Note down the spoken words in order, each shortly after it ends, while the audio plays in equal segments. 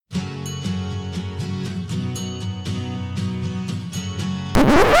Peace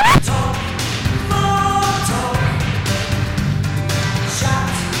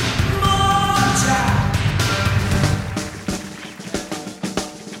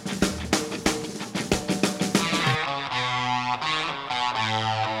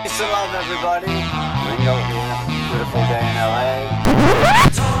and love, everybody. Ringo here. Beautiful day in LA.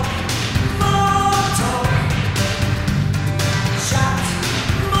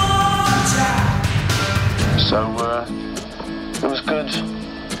 So it was good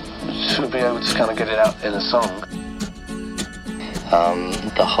to be able to kind of get it out in a song.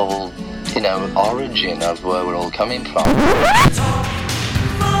 The whole, origin of where we're all coming from.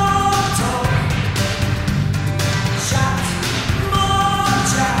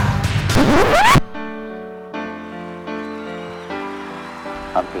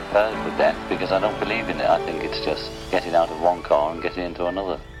 I'm prepared for death because I don't believe in it. I think it's just getting out of one car and getting into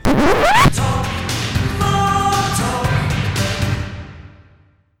another.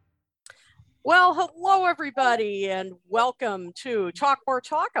 Well, hello everybody, and welcome to Talk More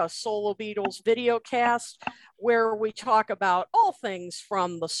Talk, a Solo Beatles video cast where we talk about all things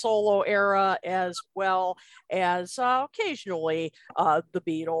from the solo era as well as occasionally the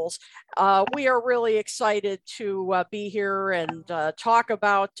Beatles. We are really excited to be here and talk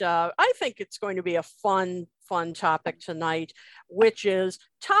about, I think it's going to be a fun topic tonight, which is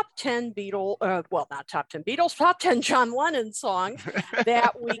top 10 Beatles, not top 10 Beatles, top 10 John Lennon songs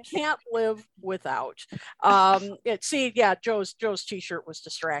that we can't live without. Joe's t-shirt was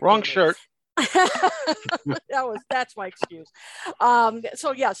distracting. Wrong shirt. That's my excuse.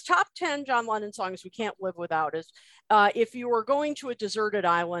 So yes, top 10 John Lennon songs we can't live without is if you were going to a deserted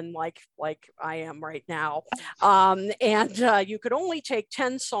island like I am right now, and you could only take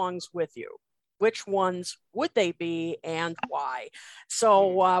 10 songs with you, which ones would they be and why?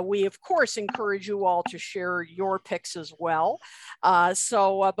 So we, of course, encourage you all to share your picks as well.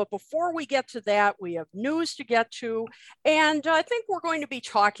 But before we get to that, we have news to get to. And I think we're going to be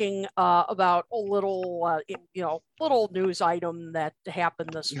talking about a little, little news item that happened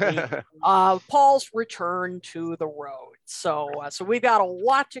this week. Paul's return to the road. So we've got a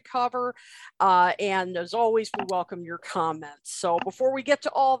lot to cover. And as always, we welcome your comments. So before we get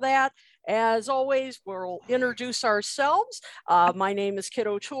to all that, as always, we'll introduce ourselves. My name is Kit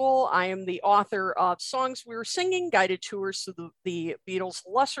O'Toole. I am the author of Songs We Were Singing, Guided Tours to the Beatles'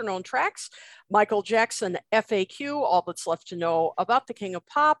 lesser known tracks, Michael Jackson FAQ, All That's Left to Know About the King of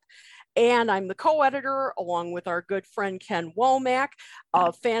Pop. And I'm the co-editor, along with our good friend Ken Womack,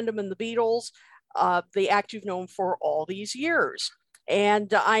 of Fandom and the Beatles, the act you've known for all these years.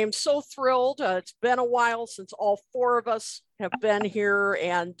 And I am so thrilled. It's been a while since all four of us have been here.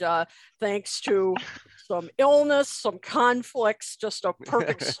 And thanks to some illness, some conflicts, just a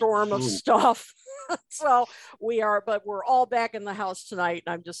perfect storm of stuff. So but we're all back in the house tonight.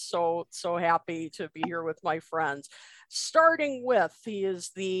 And I'm just so happy to be here with my friends. Starting with, he is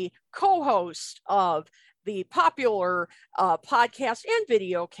the co-host of the popular podcast and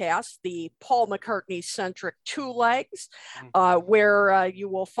video cast, the Paul McCartney-centric Two Legs, where you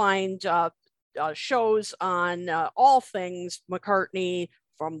will find shows on all things McCartney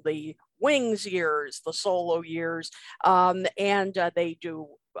from the Wings years, the solo years, and they do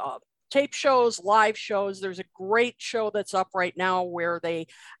tape shows, live shows. There's a great show that's up right now where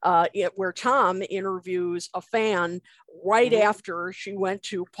where Tom interviews a fan right after she went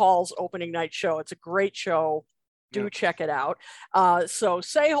to Paul's opening night show. It's a great show. Do check it out. So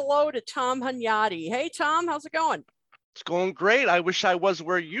say hello to Tom Hunyadi. Hey, Tom, how's it going? It's going great. I wish I was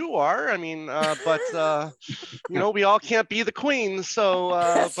where you are. I mean, but we all can't be the queen. So,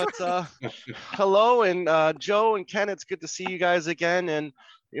 hello, and Joe and Ken, it's good to see you guys again. And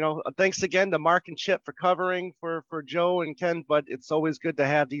thanks again to Mark and Chip for covering for Joe and Ken. But it's always good to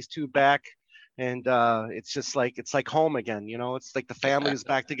have these two back, and it's like home again. It's like the family is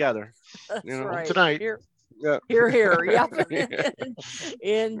back together. That's right. Tonight. Yeah. Here. Yep.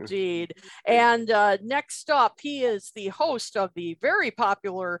 Indeed. And next up, he is the host of the very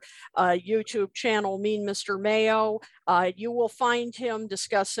popular YouTube channel, Mean Mr. Mayo. You will find him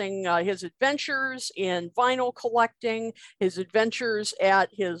discussing his adventures in vinyl collecting, his adventures at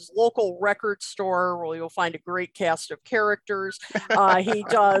his local record store, where you'll find a great cast of characters. He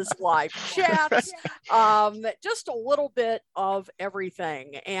does live chats, just a little bit of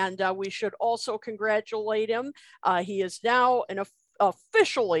everything. And we should also congratulate him. He is now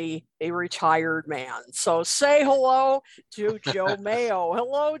officially a retired man. So say hello to Joe Mayo.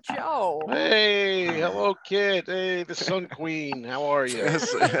 Hello, Joe. Hey, hello, kid. Hey, the Sun Queen. How are you?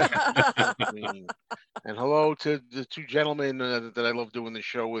 Queen. And hello to the two gentlemen that I love doing the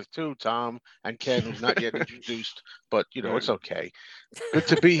show with too, Tom and Ken, who's not yet introduced, but you know, it's okay. Good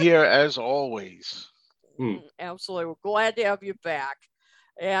to be here as always. Absolutely. We're glad to have you back.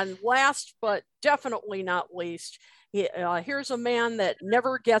 And last but definitely not least, here's a man that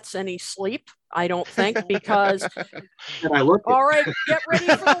never gets any sleep, I don't think, because and I look all right, get ready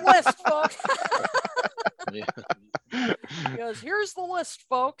for the list, folks. Because here's the list,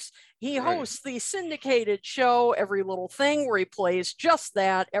 folks. He hosts the syndicated show Every Little Thing, where he plays just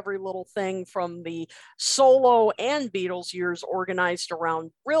that, every little thing from the solo and Beatles years, organized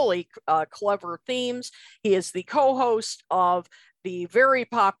around really clever themes. He is the co-host of the very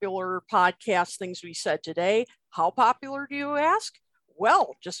popular podcast Things We Said Today. How popular, do you ask?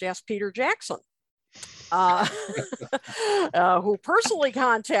 Well, just ask Peter Jackson, who personally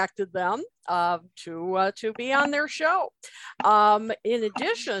contacted them to be on their show. In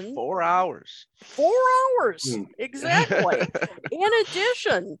addition, 4 hours. 4 hours, exactly. In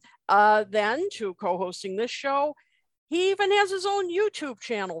addition, then to co-hosting this show, he even has his own YouTube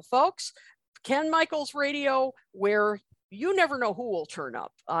channel, folks. Ken Michaels Radio, where you never know who will turn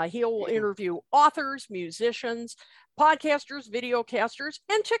up. He'll interview authors, musicians, podcasters, videocasters,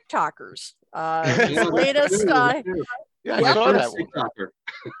 and TikTokers. His latest, I saw that one.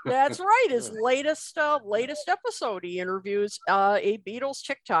 That's right. His latest episode, he interviews a Beatles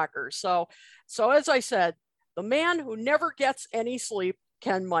TikToker. So as I said, the man who never gets any sleep,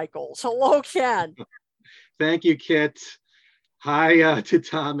 Ken Michaels. Hello, Ken. Thank you, Kit. Hi to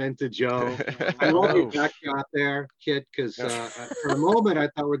Tom and to Joe. I love you back out there, Kit, because for a moment I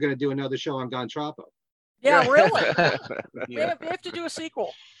thought we were going to do another show on Don Troppo. Yeah, really? We have to do a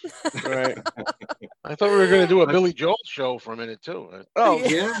sequel. Right. I thought we were going to do a Billy Joel show for a minute too. Oh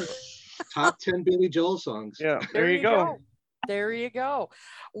yeah, top 10 Billy Joel songs. Yeah, there you go. There you go.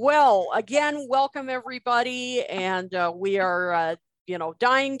 Well, again, welcome everybody, and we are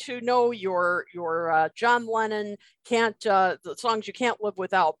dying to know your John Lennon the songs you can't live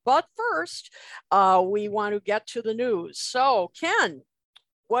without. But first, we want to get to the news. So, Ken,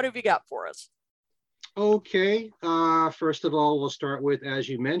 what have you got for us? Okay. First of all, we'll start with, as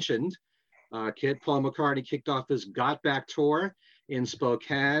you mentioned, Kit, Paul McCartney kicked off his Got Back tour in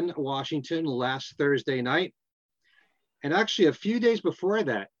Spokane, Washington last Thursday night. And actually, a few days before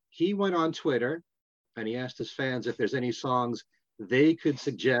that, he went on Twitter and he asked his fans if there's any songs they could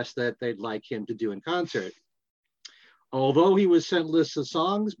suggest that they'd like him to do in concert. Although he was sent lists of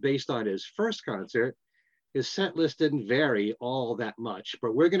songs based on his first concert, his set list didn't vary all that much.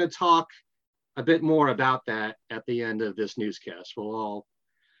 But we're going to talk a bit more about that at the end of this newscast. We'll all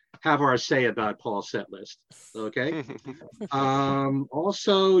have our say about Paul's set list, okay?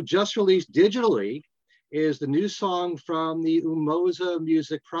 Also, just released digitally is the new song from the Umoza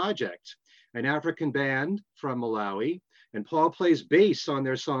Music Project, an African band from Malawi. And Paul plays bass on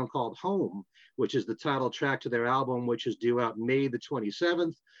their song called Home, which is the title track to their album, which is due out May the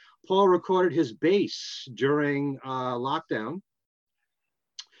 27th. Paul recorded his bass during lockdown,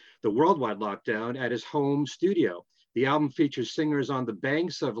 the worldwide lockdown, at his home studio. The album features singers on the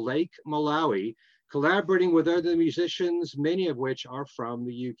banks of Lake Malawi, collaborating with other musicians, many of which are from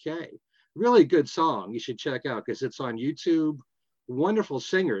the UK. Really good song you should check out because it's on YouTube. Wonderful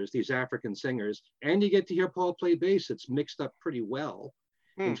singers, these African singers, and you get to hear Paul play bass. It's mixed up pretty well.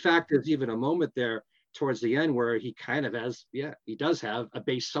 In fact, there's even a moment there towards the end where he kind of has, he does have a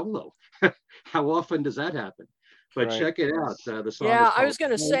bass solo. How often does that happen? But check it out. The song. Yeah, I was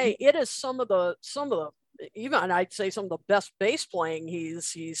going to say it is some of the even I'd say some of the best bass playing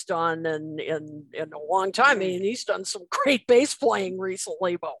he's done in a long time. I mean, he's done some great bass playing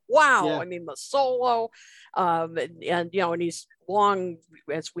recently, but wow, I mean the solo, and he's long,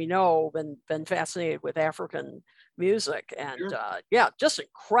 as we know, been fascinated with African music, and just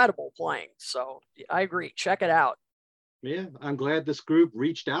incredible playing. So I agree. Check it out. Yeah, I'm glad this group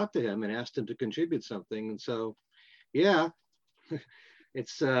reached out to him and asked him to contribute something, and so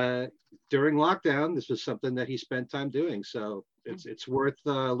it's during lockdown, this was something that he spent time doing, so it's worth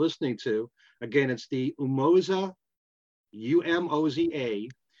listening to. Again, it's the Umoza, UMOZA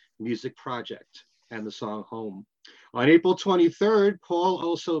Music Project, and the song Home. On April 23rd, Paul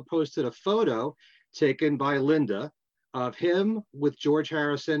also posted a photo taken by Linda of him with George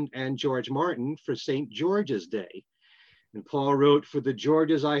Harrison and George Martin for St. George's Day. And Paul wrote, "For the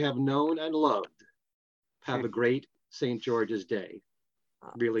Georges I have known and loved, have a great St. George's Day."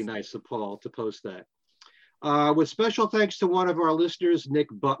 Really nice of Paul to post that. With special thanks to one of our listeners, Nick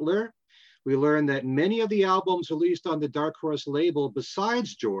Butler, we learned that many of the albums released on the Dark Horse label,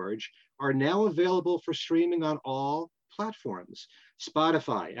 besides George, are now available for streaming on all platforms: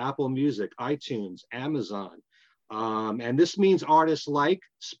 Spotify, Apple Music, iTunes, Amazon. And this means artists like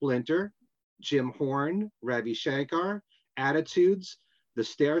Splinter, Jim Horn, Ravi Shankar, Attitudes, The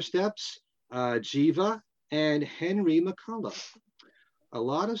Stairsteps, Jiva, and Henry McCullough. A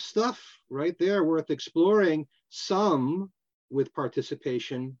lot of stuff right there worth exploring, some with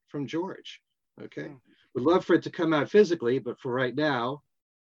participation from George. Okay, we'd love for it to come out physically, but for right now,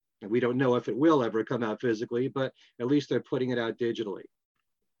 and we don't know if it will ever come out physically, but at least they're putting it out digitally.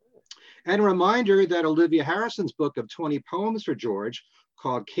 And a reminder that Olivia Harrison's book of 20 poems for George,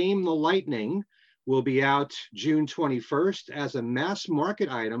 called Came the Lightning, will be out June 21st as a mass market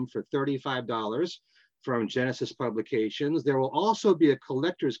item for $35 from Genesis Publications. There will also be a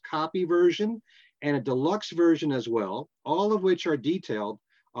collector's copy version and a deluxe version as well, all of which are detailed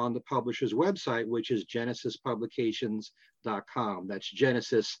on the publisher's website, which is genesispublications.com. That's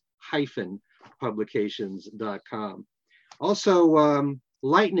genesis-publications.com. Also,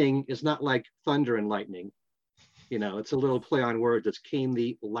 lightning is not like thunder and lightning. You know, it's a little play on words. It's Came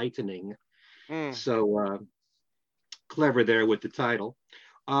the Lightning. So clever there with the title.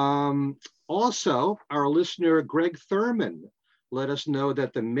 Also, our listener, Greg Thurman, let us know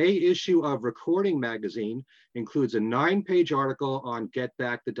that the May issue of Recording Magazine includes a 9-page article on Get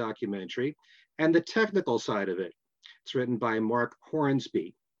Back the documentary and the technical side of it. It's written by Mark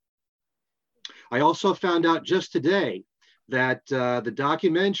Hornsby. I also found out just today that the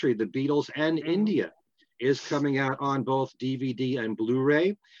documentary, The Beatles and India, is coming out on both DVD and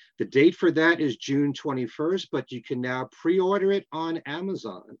Blu-ray. The date for that is June 21st, but you can now pre-order it on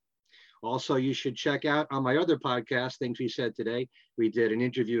Amazon. Also, you should check out on my other podcast, Things We Said Today. We did an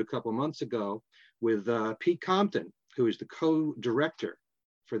interview a couple months ago with Pete Compton, who is the co-director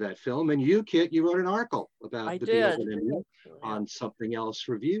for that film. And you, Kit, you wrote an article about the Beatles and India on Something Else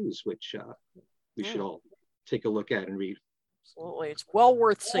Reviews, which we should all take a look at and read. Absolutely, it's well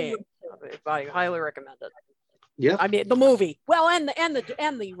worth seeing. I highly recommend it. Yeah, I mean the movie. Well, and the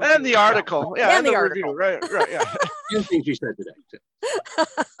article. Yeah, and the article. Review. Right. Yeah. And Things We Said Today too.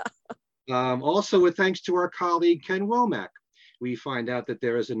 Also, with thanks to our colleague Ken Womack, we find out that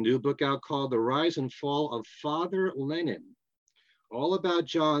there is a new book out called The Rise and Fall of Father Lennon, all about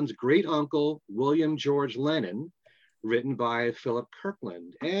John's great uncle, William George Lennon, written by Philip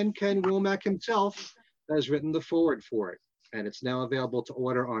Kirkland. And Ken Womack himself has written the foreword for it. And it's now available to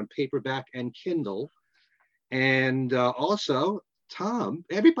order on paperback and Kindle. And also, Tom,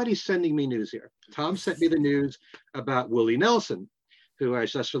 everybody's sending me news here. Tom sent me the news about Willie Nelson, who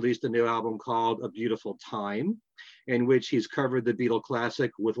has just released a new album called A Beautiful Time, in which he's covered the Beatle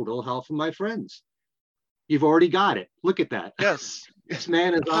classic With a Little Help from My Friends. You've already got it. Look at that. Yes. This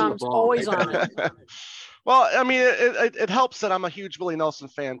man is on the ball. Always on it. Well, I mean, it helps that I'm a huge Willie Nelson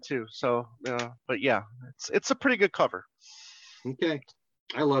fan too. So, but yeah, it's a pretty good cover. Okay.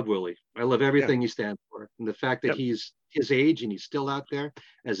 I love Willie. I love everything he stands for. And the fact that he's his age and he's still out there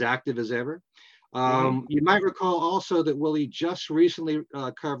as active as ever. You might recall also that Willie just recently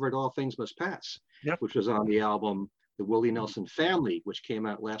covered All Things Must Pass, which was on the album The Willie Nelson Family, which came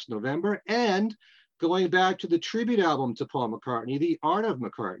out last November. And going back to the tribute album to Paul McCartney, The Art of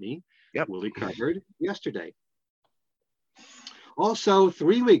McCartney, Willie covered yesterday. Also,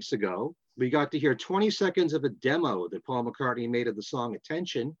 3 weeks ago, we got to hear 20 seconds of a demo that Paul McCartney made of the song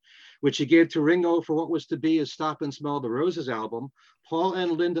Attention, which he gave to Ringo for what was to be his Stop and Smell the Roses album. Paul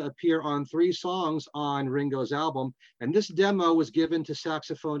and Linda appear on 3 songs on Ringo's album, and this demo was given to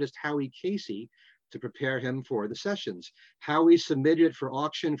saxophonist Howie Casey to prepare him for the sessions. Howie submitted it for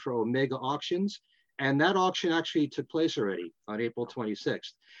auction for Omega Auctions, and that auction actually took place already on April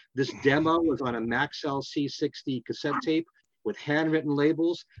 26th. This demo was on a Maxell C60 cassette tape with handwritten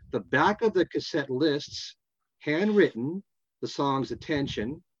labels. The back of the cassette lists, handwritten, the songs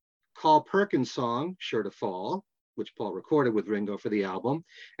Attention, Carl Perkins' song, Sure to Fall, which Paul recorded with Ringo for the album.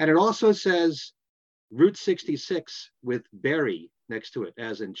 And it also says Route 66 with Berry next to it,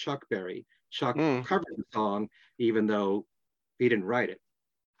 as in Chuck Berry. Chuck covered the song, even though he didn't write it.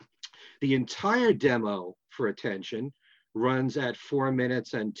 The entire demo for Attention runs at 4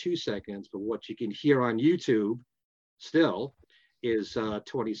 minutes and 2 seconds, but what you can hear on YouTube still is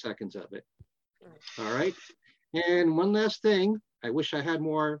 20 seconds of it. All right. And one last thing, I wish I had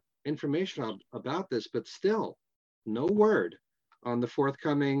more information about this, but still no word on the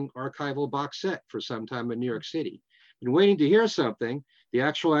forthcoming archival box set for sometime in New York City. Been waiting to hear something. The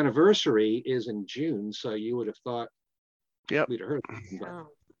actual anniversary is in June, so you would have thought we'd have heard something.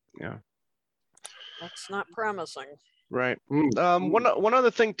 That's not promising. Right. One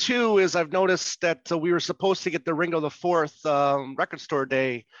other thing too is I've noticed that we were supposed to get the Ringo the Fourth Record Store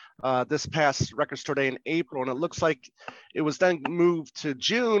Day this past Record Store Day in April, and it looks like it was then moved to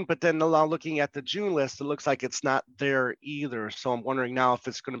June. But then now looking at the June list, it looks like it's not there either. So I'm wondering now if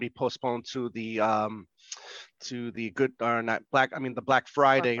it's going to be postponed to the the Black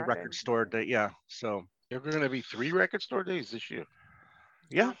Friday Record Store Day. Yeah. So there are going to be 3 Record Store Days this year.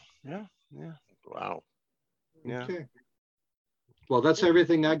 Yeah. Wow. Yeah. Okay. Well, that's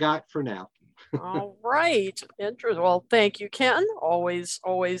everything I got for now. All right. Interesting. Well, thank you, Ken. Always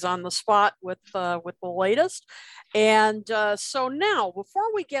on the spot with the latest. And so now,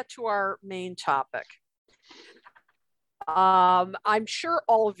 before we get to our main topic, I'm sure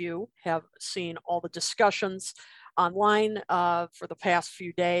all of you have seen all the discussions online for the past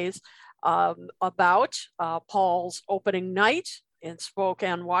few days about Paul's opening night in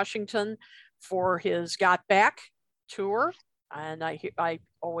Spokane, Washington, for his Got Back tour. And I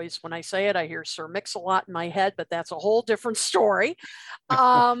always, when I say it, I hear Sir Mix-a-Lot in my head, but that's a whole different story.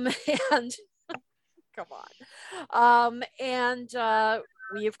 And come on.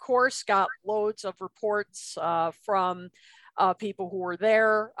 We, of course, got loads of reports from people who were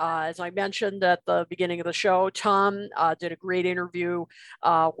there. As I mentioned at the beginning of the show, Tom did a great interview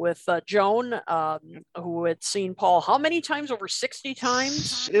with Joan, who had seen Paul how many times? Over 60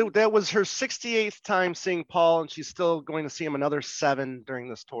 times? That was her 68th time seeing Paul, and she's still going to see him another 7 during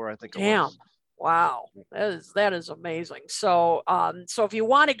this tour, I think. Damn. Wow. That is amazing. So, so if you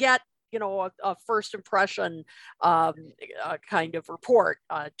want to get a first impression kind of report,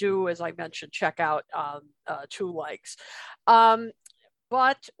 do, as I mentioned, check out Two Legs.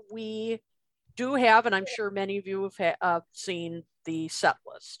 But we do have, and I'm sure many of you have seen the set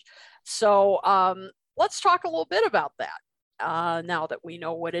list. So let's talk a little bit about that now that we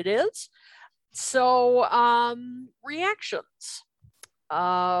know what it is. So reactions.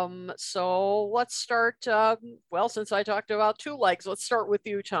 So let's start, well, since I talked about Two Legs, let's start with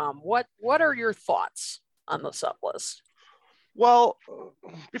you, Tom. What are your thoughts on the set list? Well,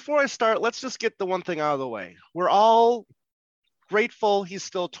 before I start, let's just get the one thing out of the way. We're all grateful he's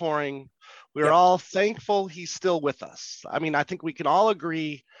still touring. We're all thankful he's still with us. I mean, I think we can all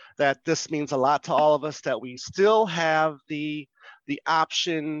agree that this means a lot to all of us, that we still have the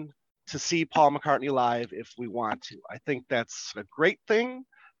option to see Paul McCartney live if we want to. I think that's a great thing.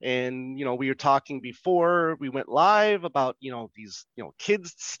 And, we were talking before we went live about, these,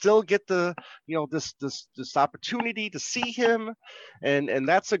 kids still get the, this opportunity to see him. And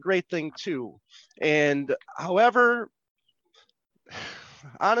that's a great thing too. And however,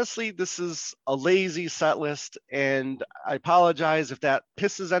 honestly, this is a lazy set list, and I apologize if that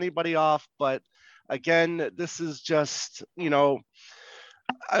pisses anybody off. But again, this is just,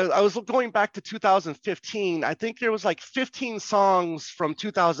 I was going back to 2015. I think there was like 15 songs from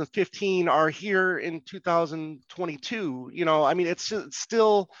 2015 are here in 2022. I mean, it's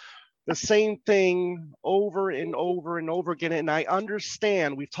still the same thing over and over and over again. And I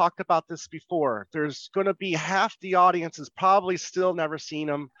understand, we've talked about this before. There's going to be half the audience has probably still never seen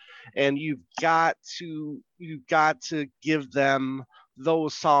them. And you've got to give them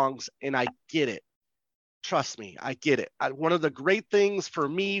those songs. And I get it. Trust me, I get it. One of the great things for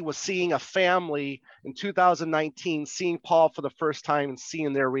me was seeing a family in 2019, seeing Paul for the first time and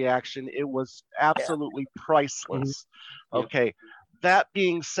seeing their reaction. It was absolutely priceless. Mm-hmm. Okay. That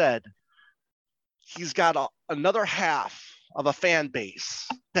being said, he's got another half of a fan base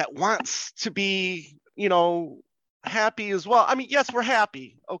that wants to be, happy as well. I mean, yes, we're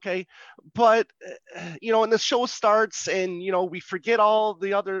happy, okay, but and the show starts and we forget about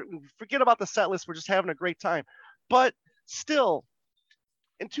the set list. We're just having a great time. But still,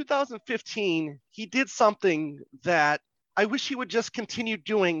 in 2015, he did something that I wish he would just continue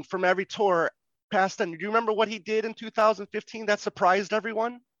doing from every tour past then. Do you remember what he did in 2015 that surprised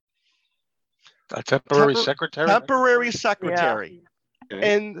everyone? A temporary secretary. Temporary secretary. Yeah.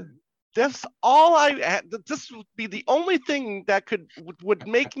 Okay. And that's all this would be the only thing that would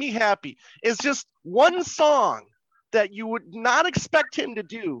make me happy, is just one song that you would not expect him to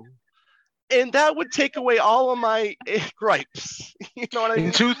do. And that would take away all of my gripes. You know what I mean?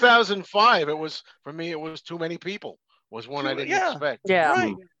 In 2005, it was Too Many People was one I didn't expect. Yeah.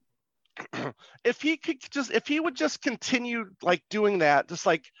 Right. If he would just continue like doing that, just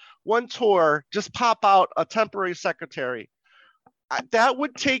like one tour, just pop out a temporary secretary, that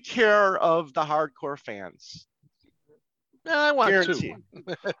would take care of the hardcore fans. I want Guarantee.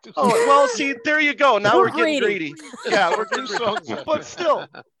 two. Oh, well, see, there you go. Now we're getting greedy. Yeah, we're getting greedy. But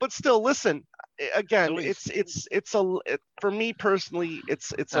still, listen. Again, for me personally,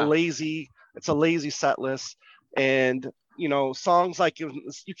 it's a lazy it's a lazy set list. And, you know, songs like,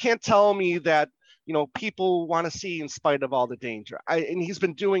 you can't tell me that, you know, people want to see In Spite of All the Danger. And he's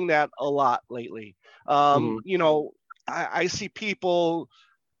been doing that a lot lately. You know, I see people,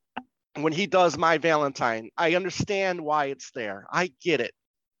 when he does My Valentine, I understand why it's there. I get it.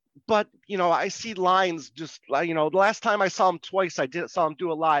 But, you know, I see lines just, you know, the last time I saw him twice, saw him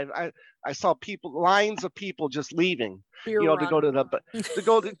do a live. I saw lines of people just leaving, Beer you know, run. to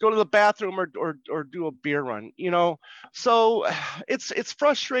go to the bathroom or do a beer run, you know. So it's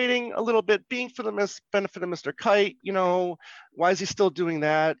frustrating a little bit, being for the benefit of Mr. Kite, you know. Why is he still doing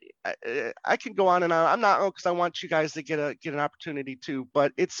that? I can go on and on. I'm not, because I want you guys to get an opportunity too,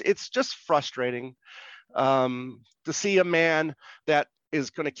 but it's just frustrating to see a man that is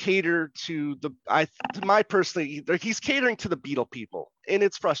going to cater to he's catering to the Beatle people. And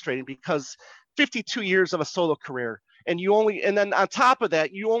it's frustrating because 52 years of a solo career, and then on top of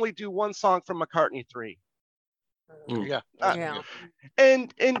that, you only do one song from McCartney 3. Yeah.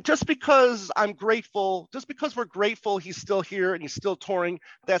 And just because we're grateful he's still here and he's still touring,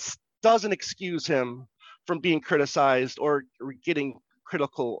 that doesn't excuse him from being criticized or getting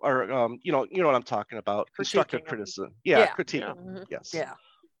critical, or you know what I'm talking about, constructive criticism. Critique. Yes.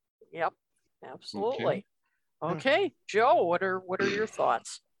 Yep, absolutely. Okay, Joe, what are your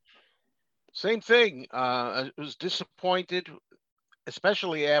thoughts? Same thing. I was disappointed,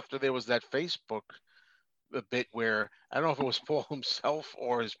 especially after there was that Facebook bit where, I don't know if it was Paul himself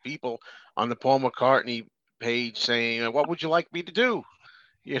or his people on the Paul McCartney page saying, what would you like me to do?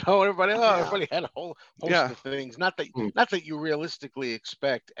 You know, everybody had a whole host of things. Not that you realistically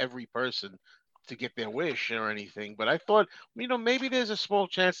expect every person to get their wish or anything, but I thought, you know, maybe there's a small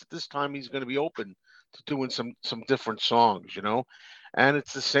chance that this time he's going to be open to doing some different songs, you know. And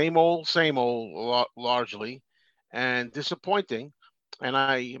it's the same old, largely, and disappointing. And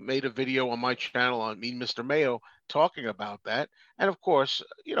I made a video on my channel on Mean Mr. Mayo talking about that. And of course,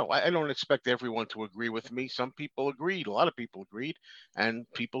 you know, I don't expect everyone to agree with me. Some people agreed, a lot of people agreed, and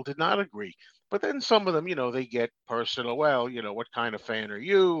people did not agree. But then some of them, you know, they get personal. Well, you know, what kind of fan are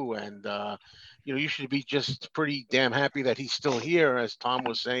you? And, you know, you should be just pretty damn happy that he's still here, as Tom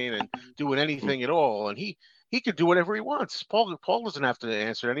was saying, and doing anything at all. And he can do whatever he wants. Paul doesn't have to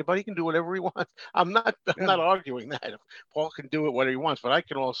answer anybody. He can do whatever he wants. I'm not arguing that. Paul can do it whatever he wants, but I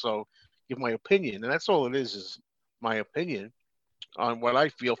can also give my opinion, and that's all it is my opinion on what I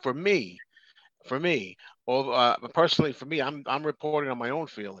feel. For me, personally, for me, I'm reporting on my own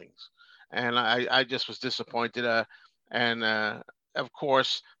feelings, and I just was disappointed. Of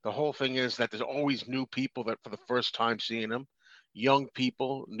course, the whole thing is that there's always new people that for the first time seeing him, young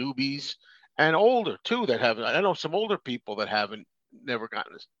people, newbies. And older too, I know some older people that never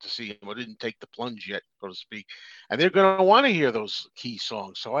gotten to see him or didn't take the plunge yet, so to speak, and they're going to want to hear those key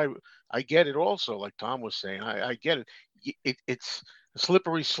songs. So I get it also, like Tom was saying, I get it. It's a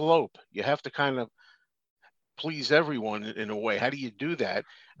slippery slope. You have to kind of please everyone in a way. How do you do that?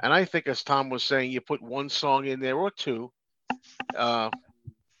 And I think, as Tom was saying, you put one song in there or two.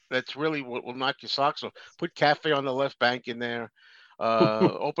 That's really what will knock your socks off. Put Cafe on the Left Bank in there.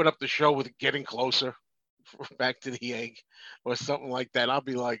 Open up the show with Getting Closer, Back to the Egg, or something like that. I'll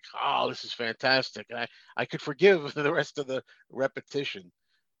be like, oh, this is fantastic. I could forgive the rest of the repetition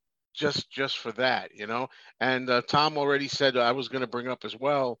just for that, you know. And Tom already said I was going to bring up as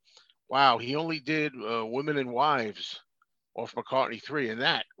well. Wow, he only did Women and Wives off McCartney 3, and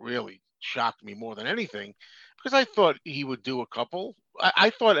that really shocked me more than anything, because I thought he would do a couple.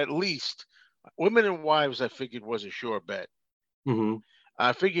 I thought at least Women and Wives, I figured, was a sure bet.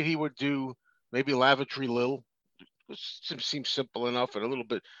 I figured he would do maybe Lavatory Lil, which seems simple enough and a little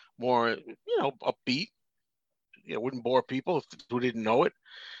bit more, you know, upbeat. You know, wouldn't bore people who didn't know it.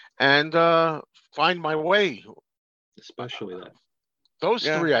 And Find My Way. Especially that. Those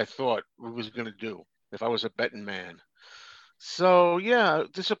three I thought we was going to do if I was a betting man. So, yeah,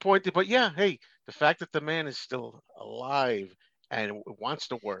 disappointed. But, yeah, hey, the fact that the man is still alive and wants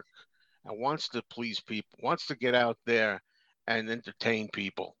to work and wants to please people, wants to get out there and entertain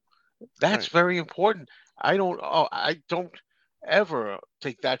people, that's very important. I don't ever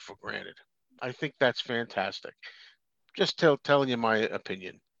take that for granted. I think that's fantastic. Just telling you my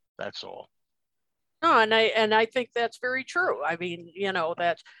opinion. That's all. No, and I think that's very true. I mean, you know,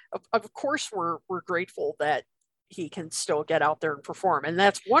 that of course we're grateful that he can still get out there and perform, and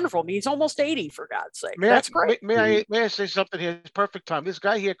that's wonderful. I mean, he's almost 80, for God's sake. That's great. May I say something here? It's perfect time. This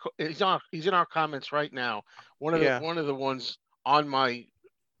guy here, he's in our comments right now. One of the ones on my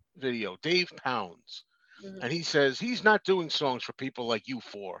video, Dave Pounds, and he says he's not doing songs for people like you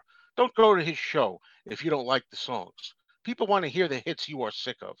four. Don't go to his show if you don't like the songs. People want to hear the hits you are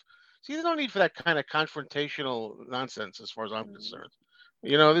sick of. See, there's no need for that kind of confrontational nonsense, as far as I'm concerned.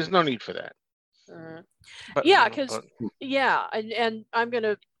 You know, there's no need for that. But, yeah, because and I'm going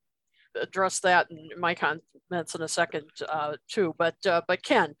to address that in my comments in a second too. But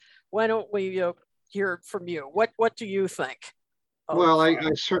Ken, why don't we hear from you? What do you think? Well, I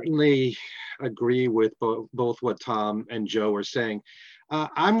certainly agree with both what Tom and Joe are saying.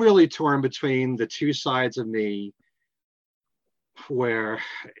 I'm really torn between the two sides of me where,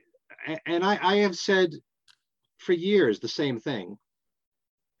 and I have said for years the same thing.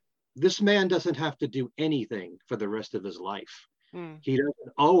 This man doesn't have to do anything for the rest of his life. He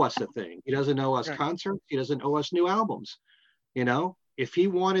doesn't owe us a thing. He doesn't owe us concerts. He doesn't owe us new albums. You know, if he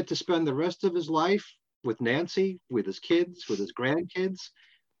wanted to spend the rest of his life with Nancy, with his kids, with his grandkids,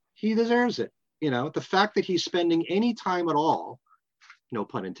 he deserves it. You know, the fact that he's spending any time at all, no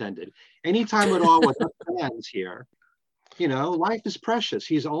pun intended, any time at all with us fans here, you know, life is precious.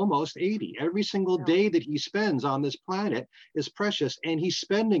 He's almost 80. Every single day that he spends on this planet is precious, and he's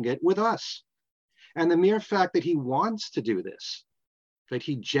spending it with us. And the mere fact that he wants to do this, that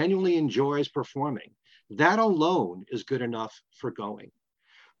he genuinely enjoys performing, that alone is good enough for going.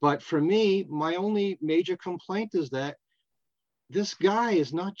 But for me, my only major complaint is that this guy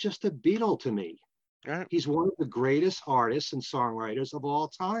is not just a Beatle to me. He's one of the greatest artists and songwriters of all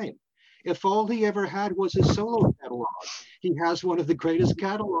time. If all he ever had was his solo catalog, he has one of the greatest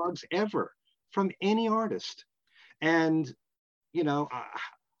catalogs ever from any artist. And, you know,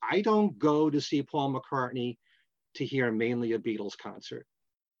 I don't go to see Paul McCartney to hear mainly a Beatles concert.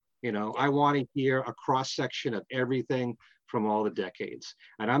 You know, I want to hear a cross section of everything from all the decades.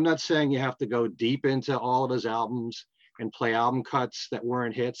 And I'm not saying you have to go deep into all of his albums and play album cuts that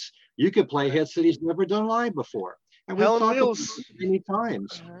weren't hits. You could play hits that he's never done live before. And we've talked about it many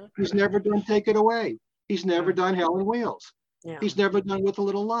times. He's never done Take It Away. He's never done Hell on Wheels. He's never done With a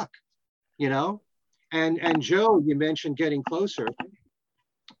Little Luck, you know? And Joe, you mentioned Getting Closer.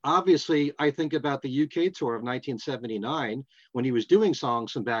 Obviously, I think about the UK tour of 1979 when he was doing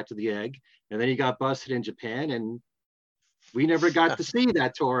songs from Back to the Egg, and then he got busted in Japan, and we never got to see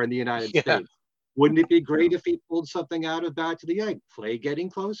that tour in the United States. Wouldn't it be great if he pulled something out of Back to the Egg? Play Getting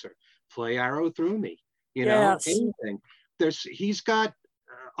Closer, play Arrow Through Me, you know, anything. He's got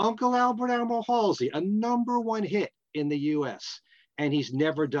Uncle Albert Animal Halsey, a #1 hit in the US, and he's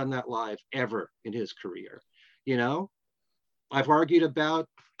never done that live ever in his career, you know? I've argued about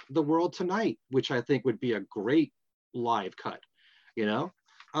The World Tonight, which I think would be a great live cut, you know?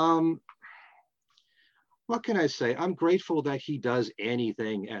 What can I say? I'm grateful that he does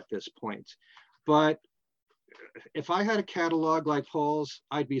anything at this point. But if I had a catalog like Paul's,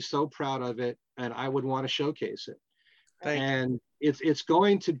 I'd be so proud of it, and I would want to showcase it. And it's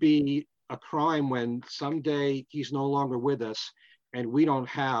going to be a crime when someday he's no longer with us and we don't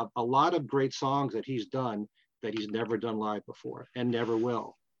have a lot of great songs that he's done that he's never done live before and never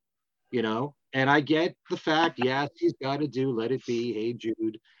will, you know? And I get the fact, yes, he's got to do Let It Be, Hey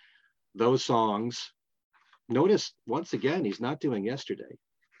Jude, those songs. Notice, once again, he's not doing Yesterday.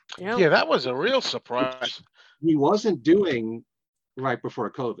 Yeah, that was a real surprise. He wasn't doing Right Before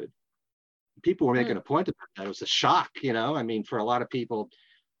COVID. People were making a point about that. It was a shock, you know? I mean, for a lot of people,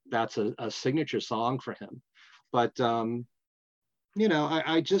 that's a signature song for him. But, you know,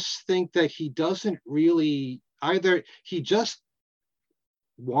 I just think that he doesn't really, either he just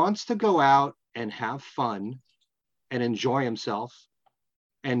wants to go out and have fun and enjoy himself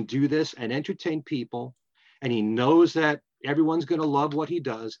and do this and entertain people. And he knows that everyone's going to love what he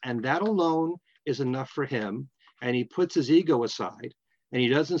does. And that alone is enough for him. And he puts his ego aside and he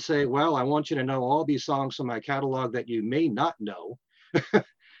doesn't say, well, I want you to know all these songs from my catalog that you may not know.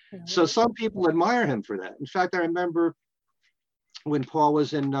 So some people admire him for that. In fact, I remember when Paul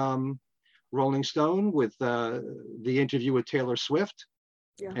was in Rolling Stone with the interview with Taylor Swift,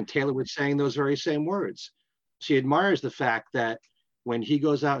 and Taylor was saying those very same words. She admires the fact that when he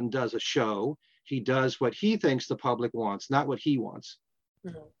goes out and does a show, he does what he thinks the public wants, not what he wants.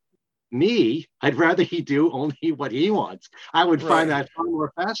 Me, I'd rather he do only what he wants. I would find that far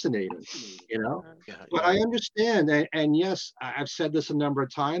more fascinating, you know? But I understand, and yes, I've said this a number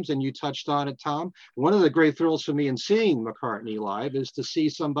of times, and you touched on it, Tom. One of the great thrills for me in seeing McCartney live is to see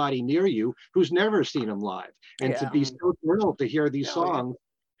somebody near you who's never seen him live, and to be so thrilled to hear these songs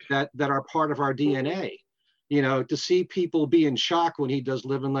that are part of our DNA. You know, to see people be in shock when he does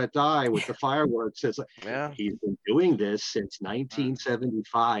Live and Let Die with the fireworks. It's like, he's been doing this since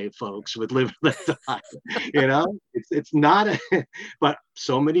 1975, folks, with Live and Let Die. You know, it's not, but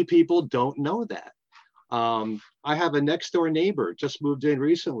so many people don't know that. I have a next door neighbor, just moved in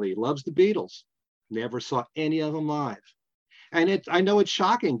recently, loves the Beatles, never saw any of them live. And I know it's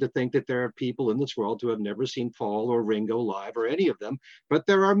shocking to think that there are people in this world who have never seen Paul or Ringo live or any of them, but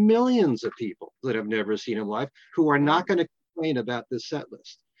there are millions of people that have never seen him live who are not going to complain about this set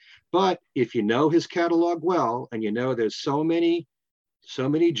list. But if you know his catalog well, and you know there's so many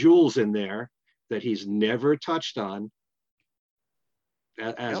jewels in there that he's never touched on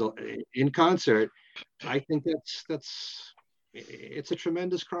in concert, I think it's a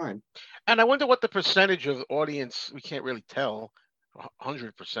tremendous crime. And I wonder what the percentage of the audience, we can't really tell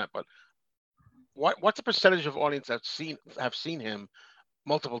 100%, but what's the percentage of audience that have seen him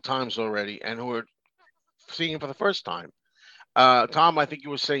multiple times already and who are seeing him for the first time? Tom, I think you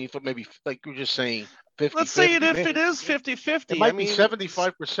were saying, you thought maybe, like you were just saying 50. Let's say it if it is 50-50. It might be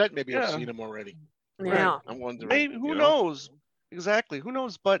 75% maybe have seen him already. Yeah. Right. I'm wondering. Maybe, who knows? Exactly. Who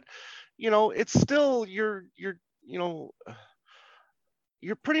knows? But, it's still, you're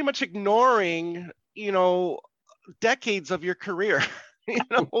pretty much ignoring, decades of your career,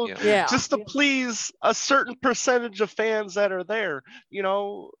 just to please a certain percentage of fans that are there.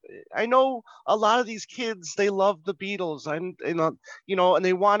 I know a lot of these kids, they love the Beatles and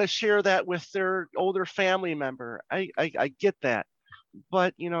they want to share that with their older family member. I get that.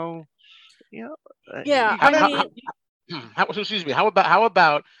 But, excuse me. How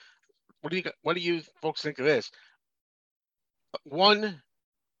about, what do you folks think of this? One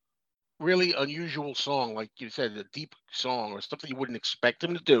really unusual song, like you said, a deep song or something you wouldn't expect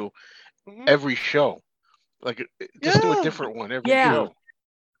him to do every show. Like just do a different one every show.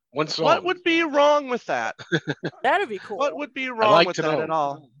 One song. What would be wrong with that? That'd be cool. What would be wrong with that at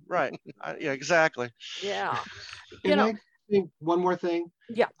all? Right. Yeah, exactly. Yeah. I think one more thing?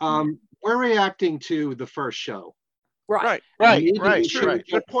 Yeah. We're reacting to the first show. Right. Sure.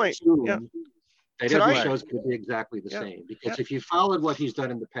 Good point. Yeah. That every show is going to be exactly the same, because if you followed what he's done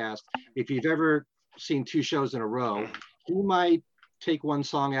in the past, if you've ever seen two shows in a row, he might take one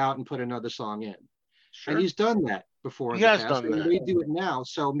song out and put another song in. Sure. And he's done that before. He has done that. He may do it now.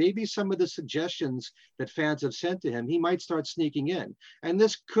 So maybe some of the suggestions that fans have sent to him, he might start sneaking in. And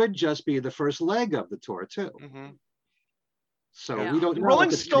this could just be the first leg of the tour too. So we don't know. Rolling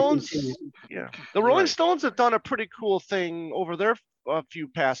Stones, the Rolling Stones have done a pretty cool thing over their few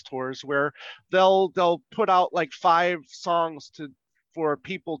past tours where they'll put out like 5 songs for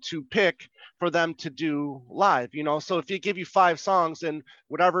people to pick for them to do live. So if you give you 5 songs and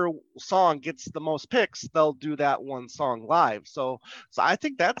whatever song gets the most picks, they'll do that one song live. So I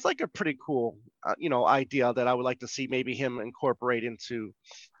think that's like a pretty cool idea that I would like to see maybe him incorporate into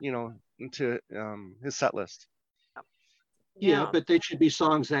his set list. Yeah, but they should be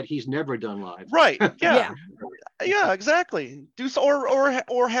songs that he's never done live. Right. Yeah. Yeah, exactly. Do so,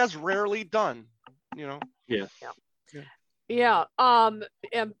 or has rarely done. Yeah. Yeah. And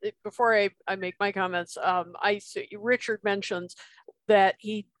before I make my comments, Richard mentions that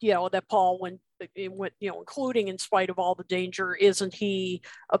he, that Paul, when including In Spite of All the Danger, isn't he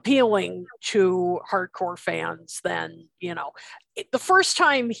appealing to hardcore fans? Then the first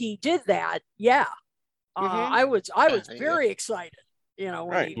time he did that, I was very excited,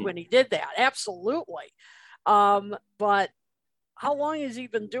 when he did that. Absolutely. But how long has he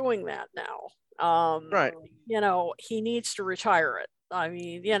been doing that now? Right. He needs to retire it. I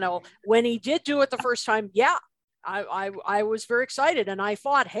mean, when he did do it the first time, I was very excited, and I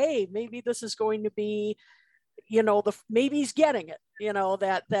thought, hey, maybe this is going to be, maybe he's getting it,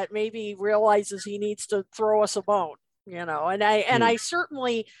 that maybe he realizes he needs to throw us a bone, and I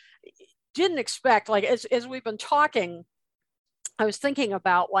certainly didn't expect, like, as we've been talking, I was thinking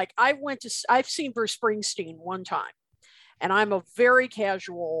about, like, I've seen Bruce Springsteen one time, and I'm a very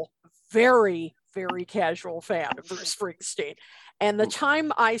casual, very, very casual fan of Bruce Springsteen. And the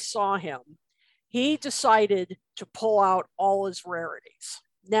time I saw him, he decided to pull out all his rarities.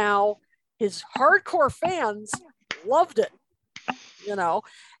 Now, his hardcore fans loved it,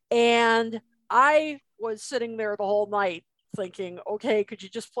 and I was sitting there the whole night thinking, okay, could you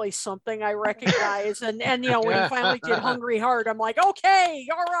just play something I recognize? And when he finally did Hungry Heart, I'm like, okay,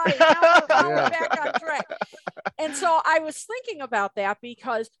 all right, now we're back on track. And so I was thinking about that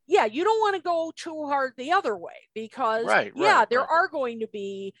because, you don't want to go too hard the other way, because there are going to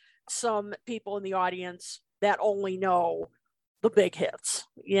be some people in the audience that only know the big hits,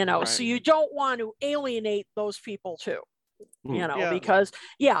 so you don't want to alienate those people too. Because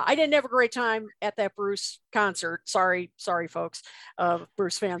I didn't have a great time at that Bruce concert. Sorry, folks,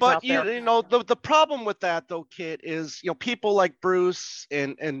 Bruce fans out there. The problem with that though, Kit, is people like Bruce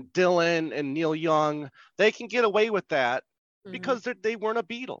and Dylan and Neil Young, they can get away with that because they weren't a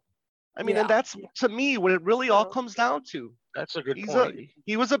Beatle. I mean, and that's, to me, what it really all comes down to. That's a good point.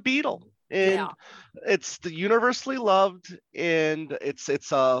 He was a Beatle. and Yeah. it's the universally loved, and it's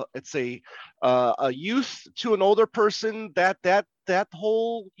a youth to an older person, that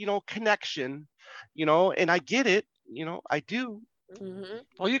whole connection, and I get it, I do.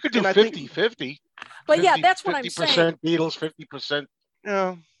 Well, you could do And I 50 think 50. But yeah, 50 that's what I'm saying. 50% Beatles, 50%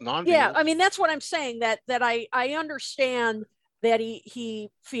 yeah, non-Beatles. Yeah, I mean that's what I'm saying. That I understand that he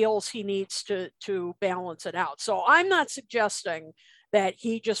feels he needs to balance it out. So I'm not suggesting that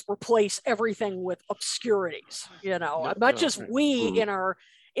he just replace everything with obscurities. Much as we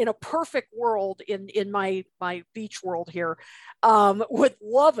in a perfect world, in my beach world here, would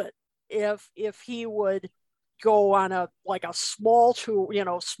love it if he would go on a small tour,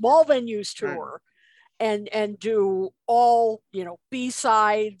 small venues tour, and do all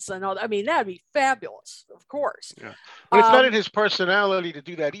B-sides and all. I mean, that'd be fabulous, of course. Yeah. But it's not in his personality to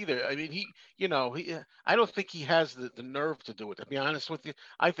do that either. I mean, I don't think he has the nerve to do it. To be honest with you,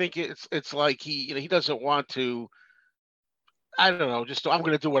 I think it's like he doesn't want to. I don't know. Just I'm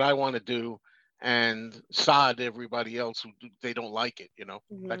going to do what I want to do, and sod everybody else who they don't like it.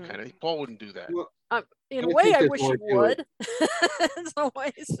 That kind of. Paul wouldn't do that. Well, in a way, I wish he would. In some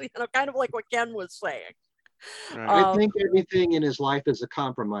ways, kind of like what Ken was saying. I think everything in his life is a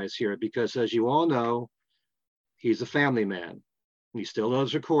compromise here, because as you all know, he's a family man. He still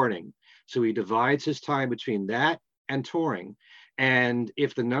loves recording. So he divides his time between that and touring. And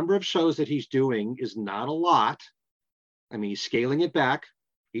if the number of shows that he's doing is not a lot, I mean, he's scaling it back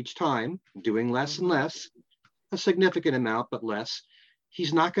each time, doing less and less, a significant amount, but less.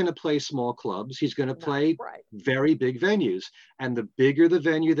 He's not going to play small clubs. He's going to play very big venues. And the bigger the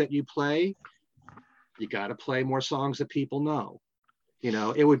venue that you play, you got to play more songs that people know.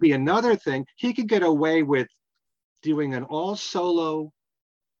 It would be another thing. He could get away with doing an all solo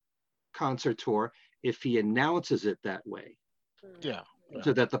concert tour if he announces it that way. Yeah.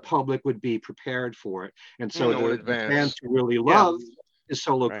 So that the public would be prepared for it. And so the fans who really love his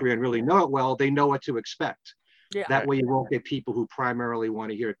solo career and really know it well, they know what to expect. Yeah. That way you won't get people who primarily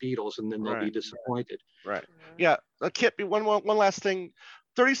want to hear Beatles, and then they'll be disappointed. Right. Yeah. Kit, one last thing.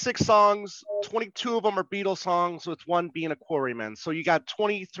 36 songs, 22 of them are Beatles songs, with one being a Quarrymen. So you got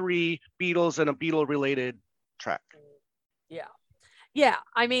 23 Beatles and a Beatle-related track. Yeah. Yeah.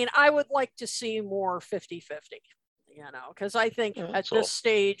 I mean, I would like to see more 50-50, because I think at this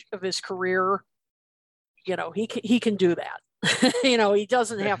stage of his career, he can do that. He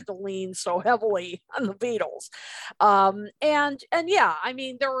doesn't have to lean so heavily on the Beatles. And yeah, I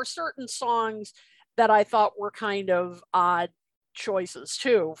mean, there were certain songs that I thought were kind of odd choices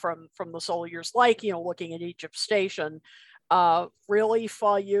too from the solo years, like Looking at Egypt Station. Really,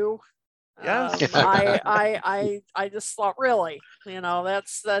 For You. Yes. I just thought, really,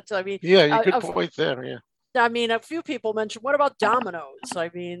 that's I mean, yeah, good point there. Yeah. I mean, a few people mentioned, what about Dominoes? I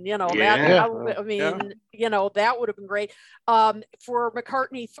mean, that would have been great. For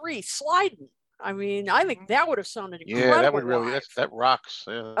McCartney 3, Sliding. I mean, I think that would have sounded incredible. Yeah, that would really, that rocks.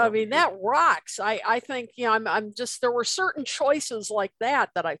 Yeah, I mean, that rocks. I think, I'm just, there were certain choices like that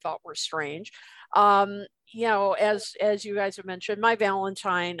I thought were strange. As you guys have mentioned, My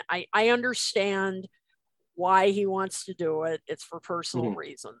Valentine, I understand why he wants to do it. It's for personal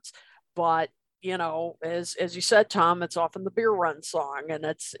reasons, but as you said, Tom, it's often the beer run song, and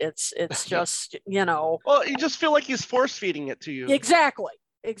it's just, Well, you just feel like he's force feeding it to you. Exactly.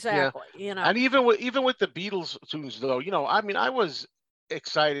 Yeah. And even with the Beatles tunes, though, I mean, I was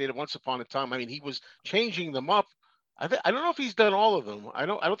excited once upon a time. I mean, he was changing them up. I don't know if he's done all of them. I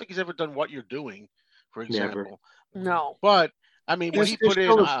don't think he's ever done What You're Doing, for example. Never. No. But I mean, when he put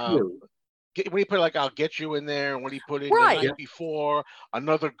like I'll Get You in there, when he put in The Night Before,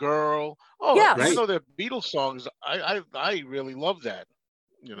 Another Girl. Oh, yes. They're Beatles songs. I really love that.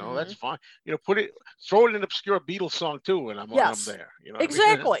 That's fine. Throw in an obscure Beatles song too, and I'm there.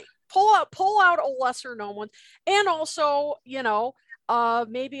 Exactly. Pull out a lesser known one, and also,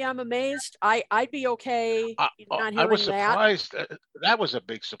 maybe I'm amazed. I'd be okay not hearing I was surprised. that. That was a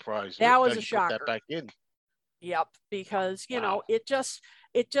big surprise. That was a shocker. Put that back in. Yep, because it just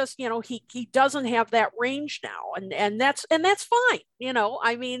he doesn't have that range now, and that's fine.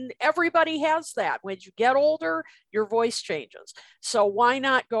 I mean, everybody has that. When you get older, your voice changes. So why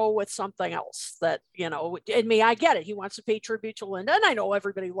not go with something else that, I get it. He wants to pay tribute to Linda, and I know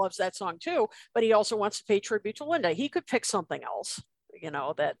everybody loves that song too, but he also wants to pay tribute to Linda. He could pick something else,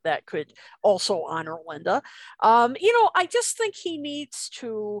 that could also honor Linda. I just think he needs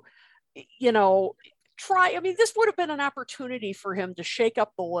to, try. I mean, this would have been an opportunity for him to shake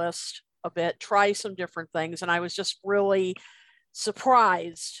up the list a bit, try some different things. And I was just really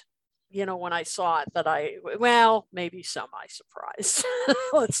surprised when I saw it, that maybe semi-surprised.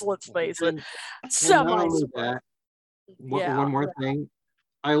 let's face it, semi-surprised. One more thing.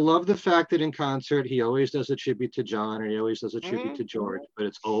 I love the fact that in concert, he always does a tribute to John and he always does a tribute to George, but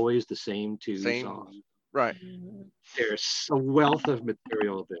it's always the same two songs. Right. There's a wealth of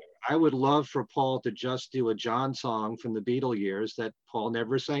material there. I would love for Paul to just do a John song from the Beatle years that Paul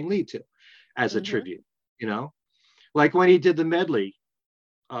never sang lead to as a tribute, like when he did the medley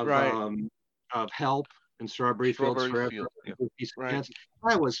of Help and Strawberry Fields Forever. Right.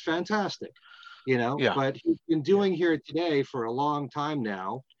 That was fantastic. But he's been doing here today for a long time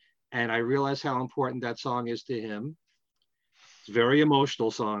now, and I realize how important that song is to him. It's a very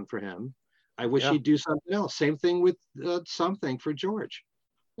emotional song for him. I wish he'd do something else. Same thing with Something for George.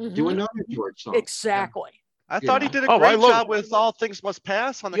 Do another George song. Exactly. I thought he did a great job with All Things Must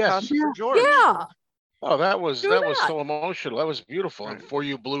Pass on the concert for George. Yeah. Oh, that was so emotional. That was beautiful. And For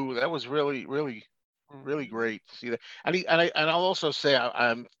You Blue, that was really, really, really great to see that. And I'll also say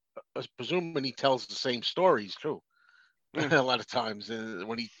I'm presuming he tells the same stories too. A lot of times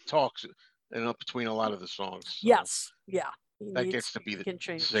when he talks between a lot of the songs. So yes. Yeah. That gets to be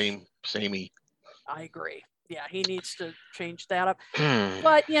the samey. I agree. Yeah, he needs to change that up.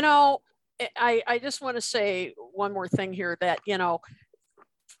 But I just want to say one more thing here that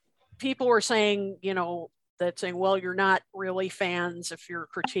people were saying well, you're not really fans if you're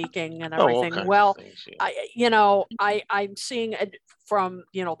critiquing and everything. I'm seeing from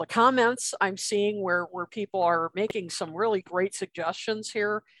the comments, I'm seeing where people are making some really great suggestions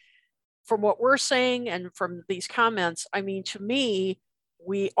here. From what we're saying and from these comments, I mean, to me,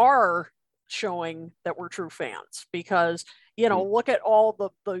 we are showing that we're true fans because, look at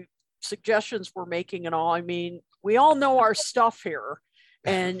all the suggestions we're making and all. I mean, we all know our stuff here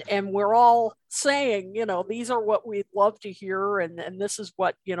and we're all saying, these are what we'd love to hear. And this is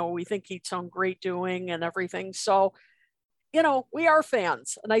what, we think he'd sound great doing and everything. So, we are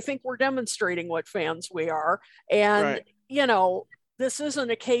fans and I think we're demonstrating what fans we are. And, this isn't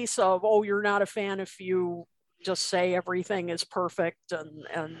a case of, oh, you're not a fan if you just say everything is perfect and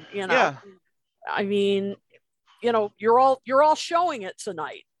I mean, you're all showing it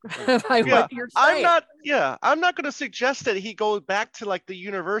tonight. What you're saying. I'm not going to suggest that he goes back to like the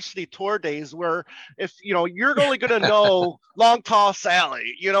university tour days where if you're only going to know Long Tall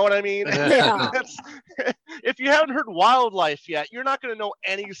Sally, you know what I mean? If you haven't heard Wildlife yet, you're not going to know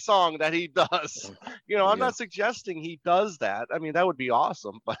any song that he does. I'm not suggesting he does that. I mean, that would be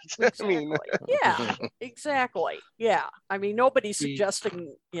awesome, but exactly. Exactly. Yeah. I mean, nobody's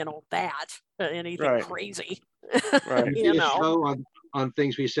suggesting, that anything crazy. Right. Show on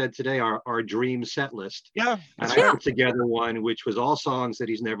things we said today, our dream set list. Yeah. And I put together one which was all songs that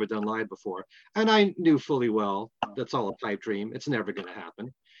he's never done live before. And I knew fully well that's all a pipe dream. It's never going to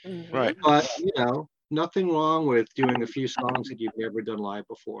happen. Right. But nothing wrong with doing a few songs that you've never done live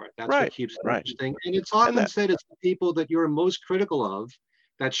before. That's what keeps it interesting. And it's often said it's the people that you're most critical of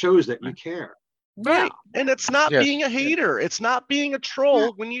that shows that you care. Right. And it's not being a hater. It's not being a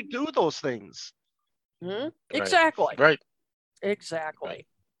troll when you do those things. Mm-hmm. Exactly. Right. Exactly.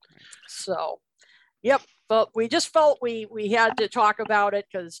 So, yep. But we just felt we had to talk about it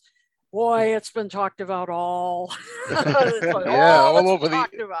because, boy, it's been talked about all. all over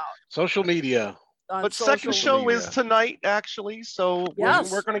the social media. But second show is tonight, actually. So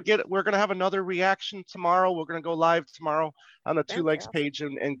we're gonna have another reaction tomorrow. We're gonna go live tomorrow on the Two Legs page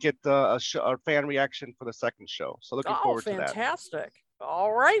and get a fan reaction for the second show. So looking forward to that. Fantastic.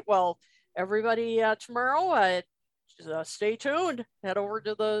 All right. Well, everybody, tomorrow, stay tuned. Head over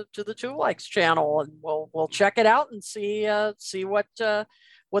to the Two Legs channel, and we'll check it out and see what the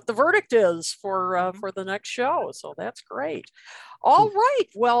verdict is for the next show. So that's great. All right.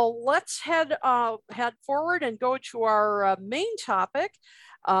 Well, let's head forward and go to our main topic.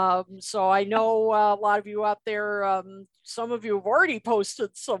 So I know a lot of you out there, some of you have already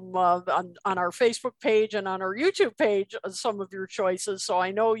posted some on our Facebook page and on our YouTube page, some of your choices. So I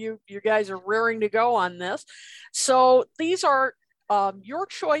know you guys are raring to go on this. So these are your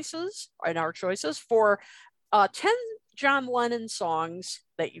choices and our choices for 10 John Lennon songs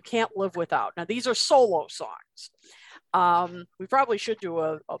that you can't live without. Now, these are solo songs. We probably should do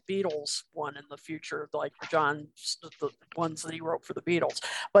a Beatles one in the future, like the ones that he wrote for the Beatles.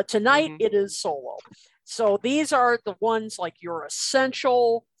 But tonight it is solo. So these are the ones like your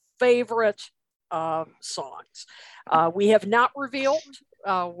essential favorite songs. We have not revealed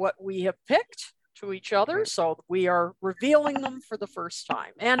what we have picked to each other, so we are revealing them for the first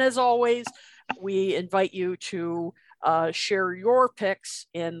time. And as always, we invite you to share your picks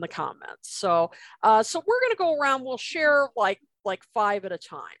in the comments. So we're going to go around. We'll share like 5 at a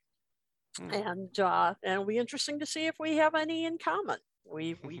time. And it'll be interesting to see if we have any in common.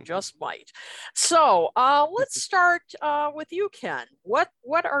 We just might. So let's start with you, Ken. What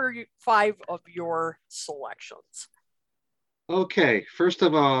are 5 of your selections? Okay, first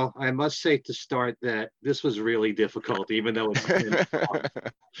of all, I must say to start that this was really difficult, even though it's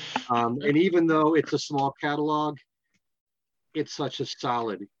and even though it's a small catalog, it's such a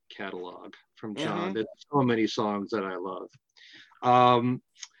solid catalog from John. There's so many songs that I love.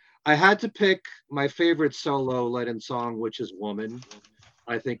 I had to pick my favorite solo Lennon song, which is Woman.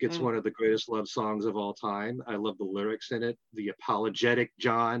 I think it's one of the greatest love songs of all time. I love the lyrics in it, the apologetic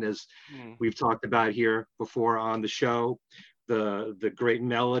John, as we've talked about here before on the show, the great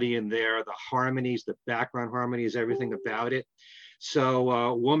melody in there, the harmonies, the background harmonies, everything about it.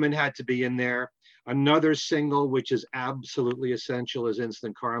 So Woman had to be in there. Another single, which is absolutely essential, is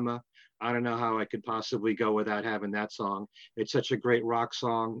Instant Karma. I don't know how I could possibly go without having that song. It's such a great rock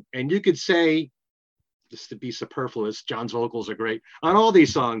song. And you could say, just to be superfluous, John's vocals are great on all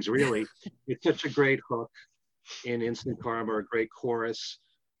these songs, really. It's such a great hook in Instant Karma, a great chorus.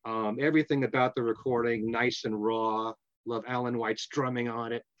 Everything about the recording, nice and raw. Love Alan White's drumming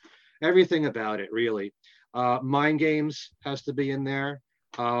on it. Everything about it, really. Mind Games has to be in there.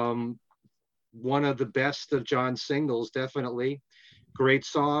 One of the best of John's singles, definitely. Great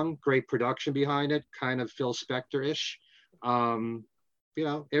song, great production behind it, kind of Phil Spector-ish. You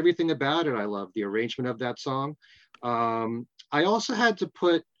know, everything about it I love, the arrangement of that song. I also had to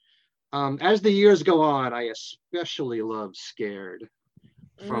put, as the years go on, I especially love Scared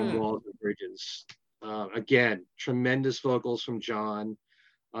from Walls and Bridges. Again, tremendous vocals from John.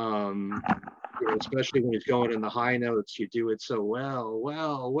 You know, especially when he's going in the high notes, you do it so well.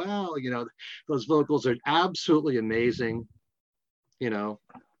 You know, those vocals are absolutely amazing. You know,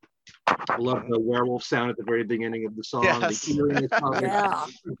 I love the werewolf sound at the very beginning of the song. Yes.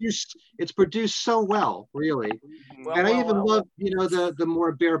 It's produced so well, really. And I even love, you know, the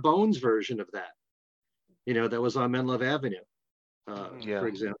more bare bones version of that. You know, that was on Men Love Avenue, for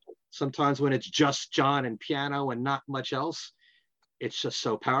example. Sometimes when it's just John and piano and not much else, it's just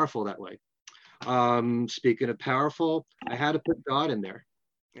so powerful that way. Speaking of powerful, I had to put God in there.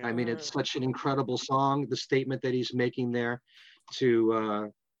 I mean, it's such an incredible song. The statement that he's making there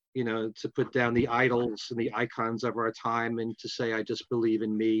to, you know, to put down the idols and the icons of our time and to say, I just believe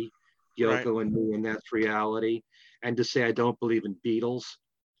in me, Yoko and me, and that's reality. And to say, I don't believe in Beatles,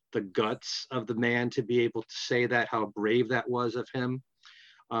 the guts of the man to be able to say that, how brave that was of him.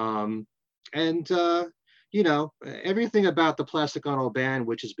 You know, everything about the Plastic Ono Band,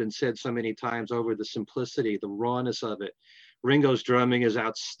 which has been said so many times over, the simplicity, the rawness of it. Ringo's drumming is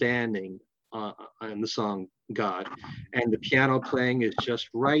outstanding in the song God. And the piano playing is just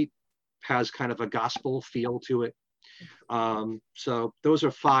right, has kind of a gospel feel to it. So those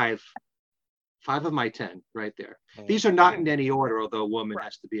are five of my 10 right there. These are not in any order, although Woman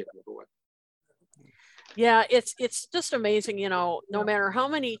has to be at number 1. Yeah, it's just amazing, you know, no matter how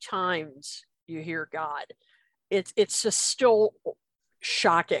many times you hear God, it's just still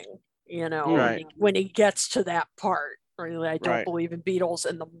shocking, you know, when he gets to that part. Really, I don't believe in Beatles,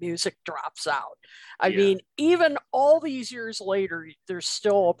 and the music drops out. I mean, even all these years later, there's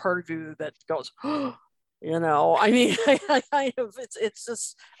still a part of you that goes, oh, you know. I mean, it's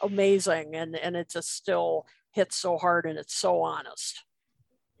just amazing, and it just still hits so hard, and it's so honest.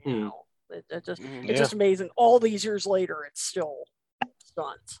 You know, it's just amazing. All these years later, it's still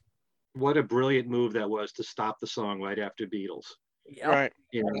stuns. What a brilliant move that was to stop the song right after Beatles. Right.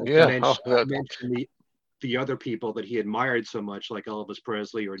 You know, mention the other people that he admired so much, like Elvis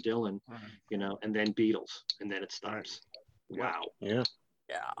Presley or Dylan, you know, and then Beatles, and then it stops. Wow. Yeah.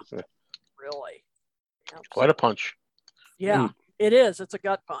 Really. Quite a punch. Yeah, it is. It's a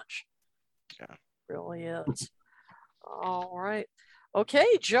gut punch. Yeah. It really is. All right.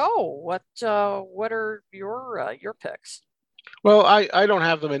 Okay, Joe, what are your picks? Well, I don't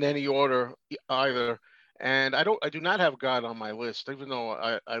have them in any order either, and I do not have God on my list, even though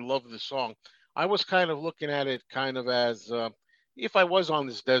I love the song. I was kind of looking at it kind of as if I was on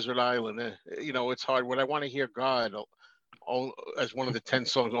this desert island, you know, it's hard when I want to hear God as one of the 10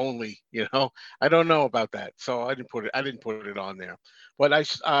 songs only, you know. I don't know about that, so I didn't put it on there. But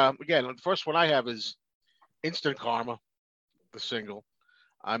again, the first one I have is Instant Karma, the single.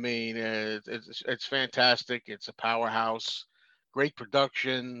 I mean, it's fantastic. It's a powerhouse, great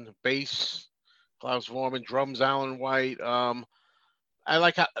production, bass, Klaus Vormann, drums, Alan White. I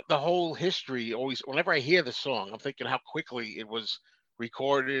like how the whole history always, whenever I hear the song, I'm thinking how quickly it was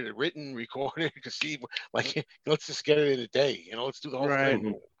recorded, written, recorded, because like, let's just get it in a day, you know, let's do the whole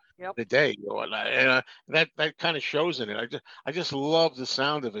thing. the day. And that kind of shows in it. I just love the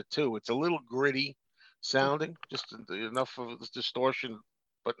sound of it too. It's a little gritty sounding, just enough of the distortion,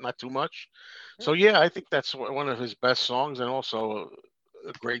 but not too much. So yeah, I think that's one of his best songs, and also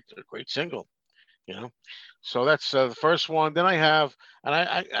a great single. So that's the first one. Then I have, and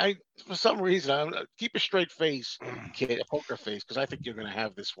I for some reason, I keep a straight face, kid, a poker face, because I think you're going to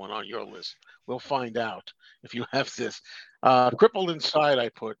have this one on your list. We'll find out if you have this. Crippled Inside, I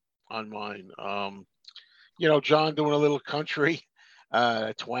put on mine. John doing a little country,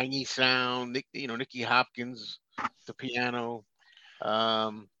 twangy sound. Nicky Hopkins, the piano.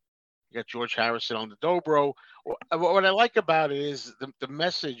 You got George Harrison on the dobro. What I like about it is the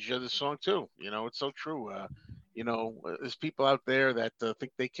message of the song too. It's so true. There's people out there that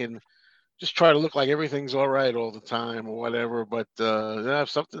think they can just try to look like everything's all right all the time or whatever. But if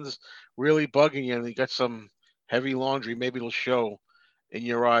something's really bugging you and you got some heavy laundry, maybe it'll show in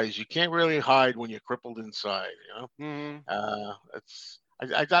your eyes. You can't really hide when you're crippled inside. I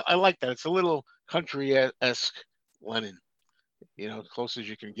like that. It's a little country-esque Lennon. As close as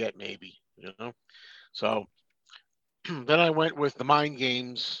you can get, maybe. So then I went with the Mind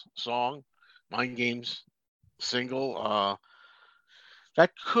Games song, Mind Games single.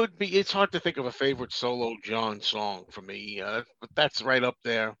 That could be. It's hard to think of a favorite solo John song for me, but that's right up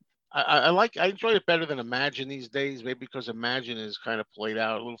there. I enjoy it better than Imagine these days, maybe because Imagine is kind of played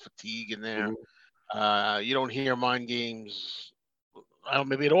out, a little fatigue in there. You don't hear Mind Games,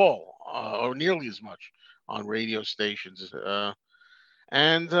 maybe at all, or nearly as much on radio stations.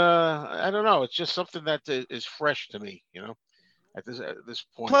 And I don't know. It's just something that is fresh to me, at this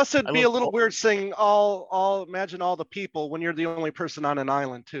point. Plus, it'd be a little weird saying imagine all the people when you're the only person on an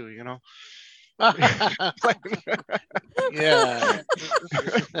island too, Yeah.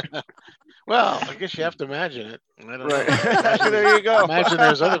 Well, I guess you have to imagine it. I don't know. There you go. Imagine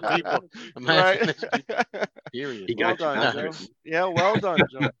there's other people. Imagine there's people. Period. Well done, Joe. Yeah, well done,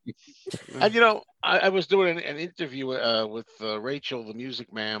 Joe. And I was doing an interview with Rachel, the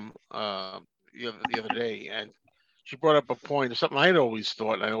music ma'am, the other day, and she brought up a point of something I'd always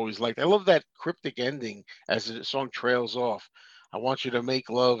thought and I always liked. I love that cryptic ending as the song trails off. I want you to make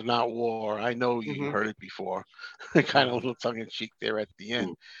love, not war. I know you heard it before. Kind of a little tongue in cheek there at the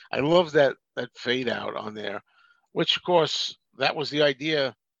end. I love that fade out on there, which of course that was the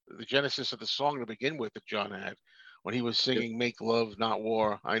idea, the genesis of the song to begin with that John had when he was singing "Make Love, Not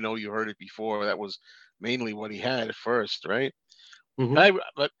War." I know you heard it before. That was mainly what he had at first, right?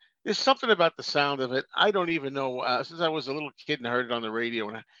 But there's something about the sound of it. I don't even know. Since I was a little kid and heard it on the radio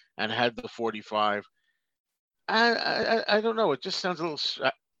and had the 45. I don't know. It just sounds a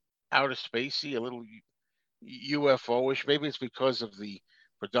little outer spacey, a little UFO-ish. Maybe it's because of the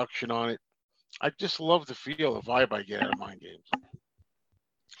production on it. I just love the feel, the vibe I get out of Mind Games.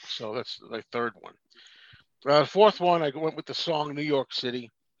 So that's my third one. Fourth one, I went with the song "New York City."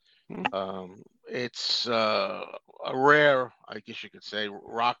 It's a rare, I guess you could say,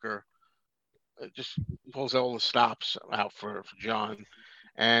 rocker. It just pulls all the stops out for John.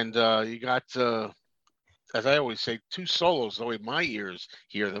 And you got... as I always say, two solos, the way my ears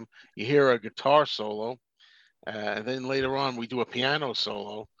hear them. You hear a guitar solo, and then later on we do a piano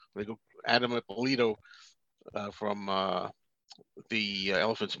solo. We go Adam Ippolito from the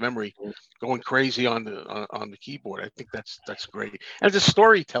Elephant's Memory, going crazy on the keyboard. I think that's great. And it's a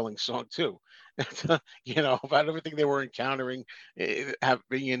storytelling song too, about everything they were encountering,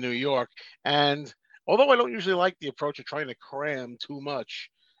 being in New York. And although I don't usually like the approach of trying to cram too much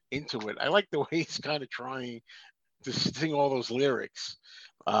into it, I like the way he's kind of trying to sing all those lyrics.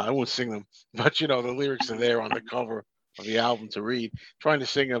 I won't sing them, but the lyrics are there on the cover of the album to read. Trying to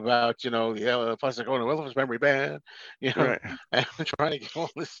sing about the Plastic Ono Elephant's Memory Band, and trying to get all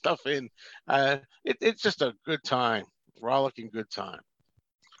this stuff in. It's just a good time, rollicking good time.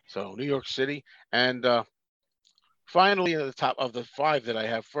 So New York City, and finally at the top of the five that I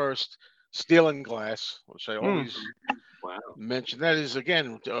have first, Steel and Glass, which I always mention. That is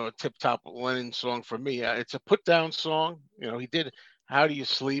again a tip-top Lennon song for me. It's a put-down song. He did "How Do You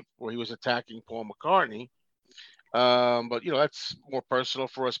Sleep," where he was attacking Paul McCartney. But that's more personal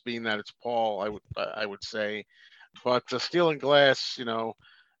for us, being that it's Paul. I would say, but Steel and Glass.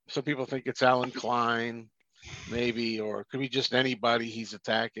 Some people think it's Alan Klein, maybe, or it could be just anybody he's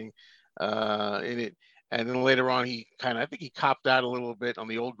attacking in it. And then later on, I think he copped out a little bit on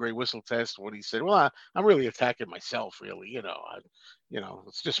the Old Grey Whistle test when he said, "Well, I'm really attacking myself, really.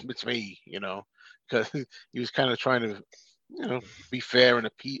 It's me, because he was kind of trying to, be fair and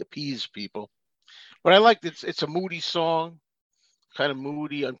appease people." But I liked it. It's a moody song, kind of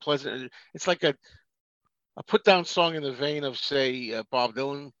moody, unpleasant. It's like a put down song in the vein of, say, Bob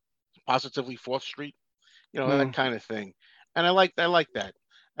Dylan positively 4th Street, that kind of thing. And I like that.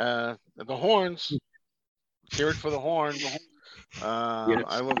 The horns, cheer it for the horns. Yes.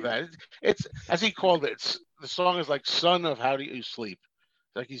 I love that. It's as he called it. The song is like "Son of How Do You Sleep."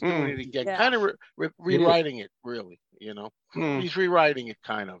 It's like he's doing it again, Yeah. kind of rewriting it. Really, he's rewriting it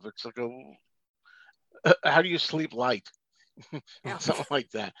kind of. It's like how do you sleep light, something like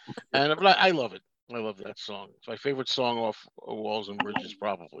that. But I love it. I love that song. It's my favorite song off Walls and Bridges,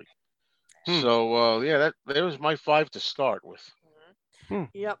 probably. So that was my 5 to start with.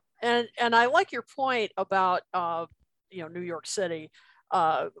 Yep, and I like your point about New York City,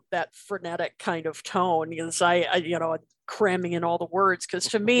 that frenetic kind of tone, because I cramming in all the words, because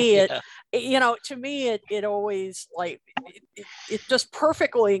to me it always like it just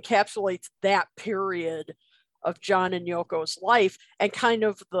perfectly encapsulates that period of John and Yoko's life and kind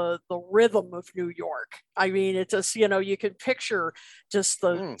of the rhythm of New York. I mean, it just, you can picture just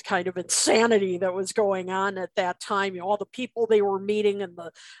the kind of insanity that was going on at that time, all the people they were meeting and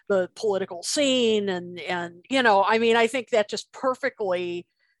the political scene. And I mean, I think that just perfectly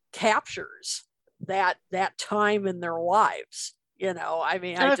captures that time in their lives. I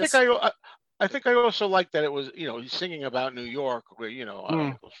mean, I think I also like that it was, he's singing about New York, where,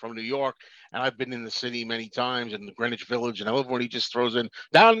 I was from New York, and I've been in the city many times, in the Greenwich Village, and I love when he just throws in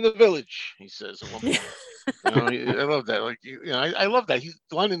 "down in the village," he says at one point. I love that. Like, I love that. He's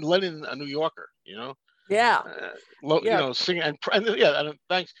Lennon, a New Yorker, Yeah. Singing and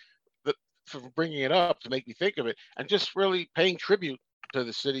thanks for bringing it up to make me think of it, and just really paying tribute to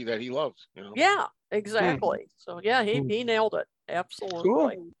the city that he loves. Yeah, exactly. So yeah, he nailed it.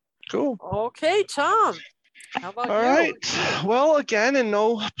 Absolutely. Cool. Okay, Tom. How about you? All right. Well, again, in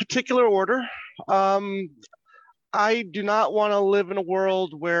no particular order. I do not want to live in a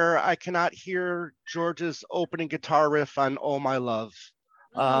world where I cannot hear George's opening guitar riff on "Oh My Love."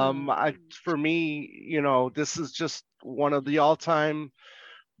 For me, this is just one of the all-time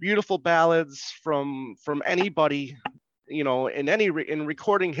beautiful ballads from anybody, in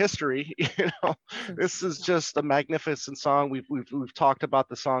recording history. This is just a magnificent song. We've talked about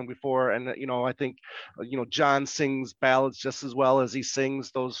the song before, and I think John sings ballads just as well as he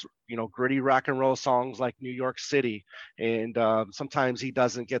sings those gritty rock and roll songs like New York City, and sometimes he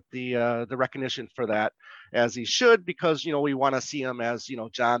doesn't get the recognition for that as he should, because we want to see him as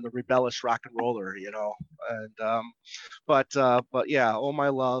John the rebellious rock and roller, and but yeah, "Oh My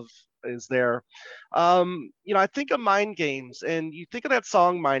Love" is there. I think of Mind Games, and you think of that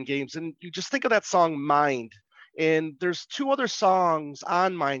song Mind Games, and you just think of that song Mind. And there's 2 other songs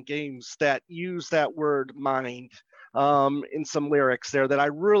on Mind Games that use that word mind in some lyrics there that I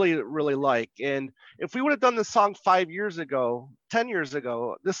really, really like. And if we would have done this song 5 years ago, 10 years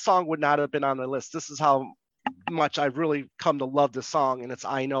ago, this song would not have been on the list. This is how much I've really come to love the song, and it's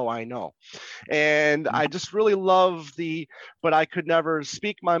I Know, I Know. And I just really love but I could never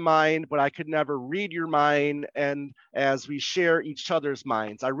speak my mind, but I could never read your mind, and as we share each other's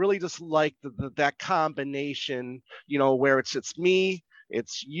minds. I really just like that combination, where it's me,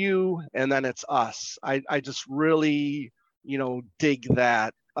 it's you, and then it's us. I just really, dig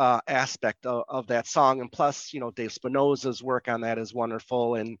that aspect of that song. And plus, Dave Spinoza's work on that is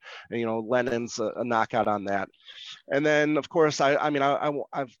wonderful, and Lennon's a knockout on that. And then, of course,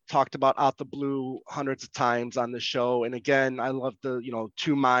 I've talked about "Out the Blue" hundreds of times on the show, and again, I love the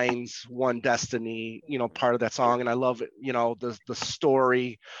 2 minds, 1 destiny, part of that song, and I love it, the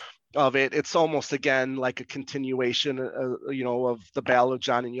story of it. It's almost again like a continuation, of the Ballad of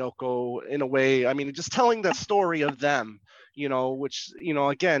John and Yoko in a way. I mean, just telling the story of them, which,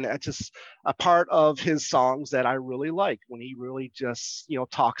 again, it's just a part of his songs that I really like, when he really just,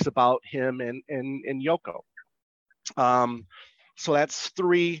 talks about him and Yoko. So that's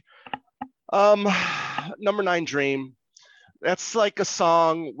 3. Number 9, "Dream." That's like a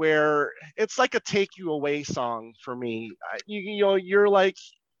song where it's like a take you away song for me. You're like,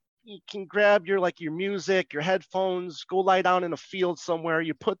 you can grab your music, your headphones, go lie down in a field somewhere,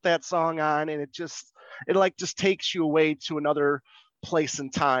 you put that song on, and it just takes you away to another place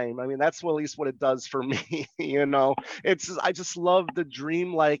and time. I mean, that's at least what it does for me. I just love the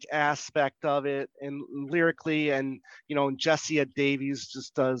dreamlike aspect of it, and lyrically, and Jesse Davies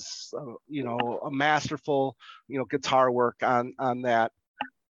just does a masterful guitar work on that.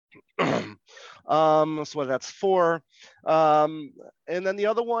 So that's 4. And then the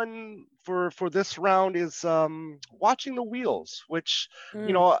other one for this round is "Watching the Wheels," which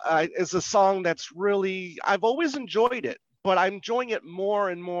is a song that's really, I've always enjoyed it, but I'm enjoying it more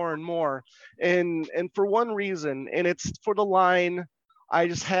and more and more, and for one reason, and it's for the line, "I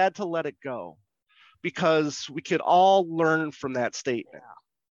just had to let it go," because we could all learn from that statement.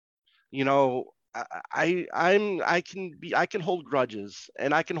 You know, I can hold grudges,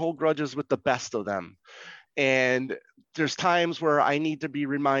 and I can hold grudges with the best of them. And there's times where I need to be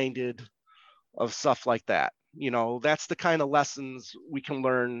reminded of stuff like that. You know, that's the kind of lessons we can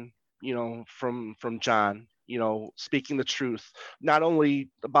learn, you know, from John, you know, speaking the truth, not only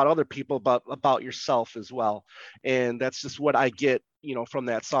about other people, but about yourself as well. And that's just what I get, you know, from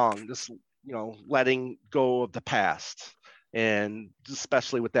that song, just, you know, letting go of the past, and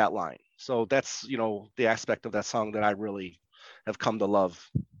especially with that line. So that's, you know, the aspect of that song that I really have come to love.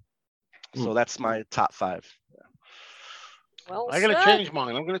 So that's my top 5. Well, I gotta change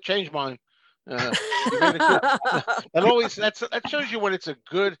mine. I'm gonna change mine. That always that shows you when it's a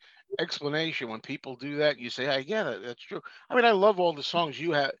good explanation. When people do that, you say, "I get it. That's true." I mean, I love all the songs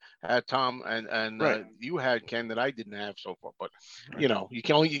you had Tom, and Right. You had, Ken, that I didn't have so far. But you know, you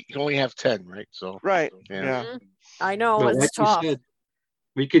can only have 10, right? So right, yeah. Mhm. I know But it's like you tough. said,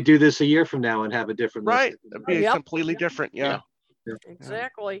 we could do this a year from now and have a different list. right. It'd be Yep. completely different. Yeah.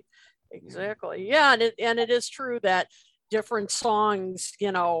 Exactly. Yeah, and it is true that different songs,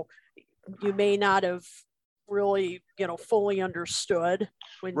 you know, you may not have really, you know, fully understood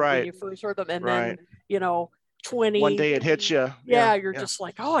when Right. you first heard them, and Right. then, you know, 20 One day it hits you. yeah, you're just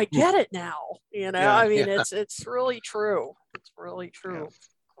like, oh, I get it now. You know, Yeah. I mean, it's really true. It's really true.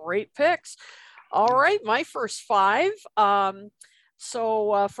 Great picks. All right, my first 5.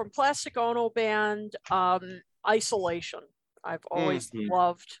 So from Plastic Ono Band, Isolation. I've always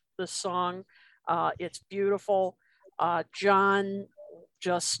loved this song. It's beautiful. John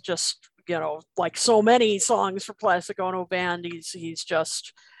just you know, like so many songs for Plastic Ono Band, he's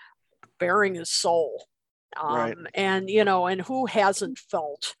just bearing his soul. Right. And you know, and who hasn't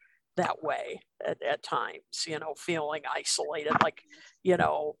felt that way at times, you know, feeling isolated, like, you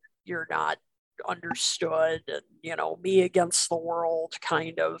know, you're not understood, and you know, me against the world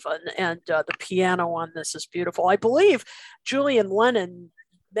kind of. And the piano on this is beautiful. I believe Julian Lennon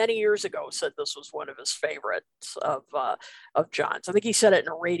many years ago said this was one of his favorites of John's. I think he said it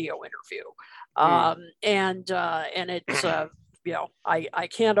in a radio interview. And it's you know, I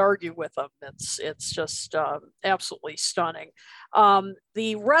can't argue with him. It's just absolutely stunning.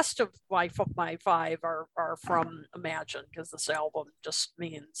 The rest of my 5 are from Imagine, because this album just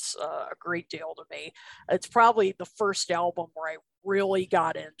means a great deal to me. It's probably the first album where I really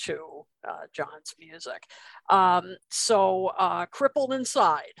got into John's music. So Crippled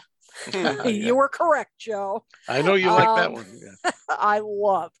Inside. You were correct, Joe. I know you like that one. Yeah. I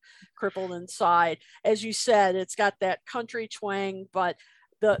love Crippled Inside. As you said, it's got that country twang, but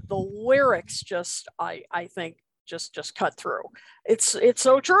the lyrics just, I think, just cut through. It's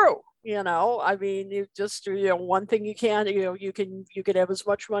so true. You know, I mean, you just, you know, one thing you can, you know, you can have as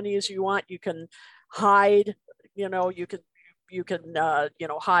much money as you want. You can hide, you know, you can you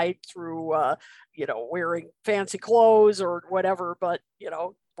know, hide through you know, wearing fancy clothes or whatever, but you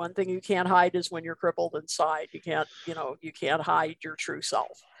know, one thing you can't hide is when you're crippled inside. You can't, you know, you can't hide your true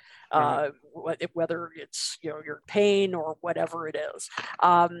self. Whether it's, you know, your pain or whatever it is.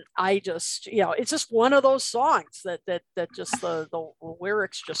 I just, you know, it's just one of those songs that just the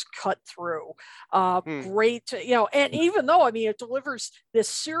lyrics just cut through. Great, you know, and even though, I mean, it delivers this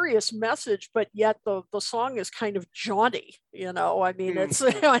serious message, but yet the song is kind of jaunty, you know. I mean, it's,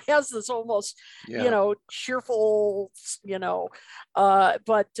 you know, it has this almost, you know, cheerful, you know,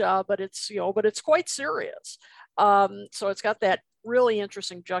 but it's, you know, but it's quite serious. So it's got that really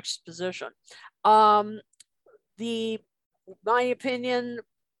interesting juxtaposition. My opinion,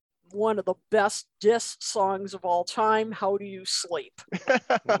 one of the best diss songs of all time, How Do You Sleep?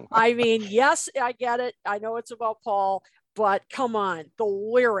 I mean, yes, I get it. I know it's about Paul, but come on, the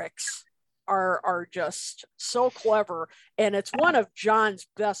lyrics are just so clever. And it's one of John's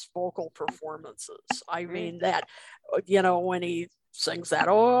best vocal performances. I mean, that, you know, when he sings that,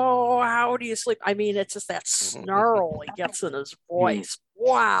 oh, how do you sleep? I mean, it's just that snarl he gets in his voice.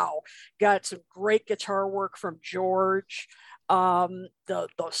 Wow. Got some great guitar work from George. The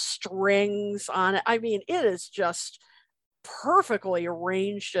strings on it. I mean, it is just perfectly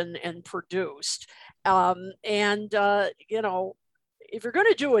arranged and produced. You know, if you're going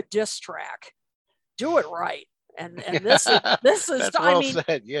to do a diss track, do it right. And this is That's I well mean,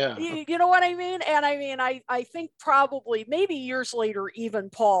 said, yeah. You know what I mean? And I mean, I think probably maybe years later, even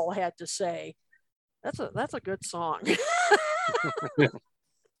Paul had to say, that's a good song.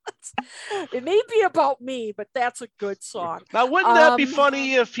 It may be about me, but that's a good song. Now, wouldn't that be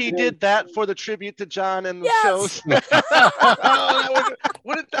funny if he did that for the tribute to John and the shows?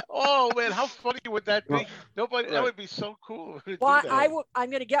 Oh man, how funny would that be? Nobody, that would be so cool. Well, I'm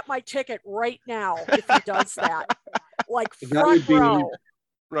going to get my ticket right now if he does that. Like That front would be row.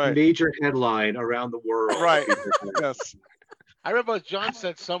 Right. major headline around the world. Right. Yes. I remember John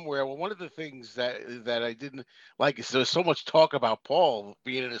said somewhere. Well, one of the things that I didn't like is there was so much talk about Paul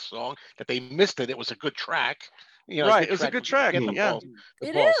being in a song that they missed it. It was a good track. Right, it was a good track. Get the Yeah.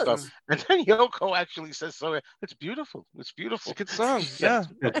 It Paul is. stuff. And then Yoko actually says so. It's beautiful. It's beautiful. It's a good song. Yeah.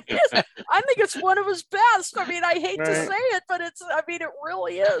 It is. I think it's one of his best. I mean, I hate to Right. say it, but it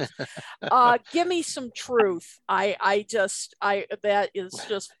really is. Give Me Some Truth. I that is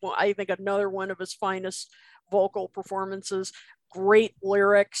just, I think, another one of his finest vocal performances. Great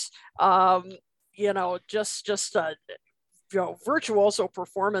lyrics. Just a virtuoso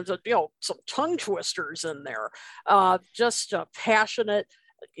performance, some tongue twisters in there, just passionate,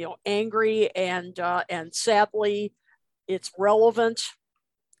 angry, and sadly it's relevant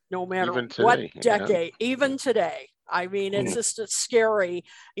no matter what decade, even today. I mean, it's scary.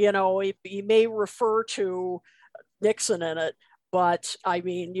 He may refer to Nixon in it, but I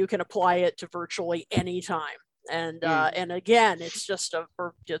mean, you can apply it to virtually any time. And again, it's just a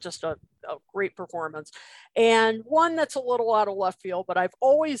great performance, and one that's a little out of left field, but I've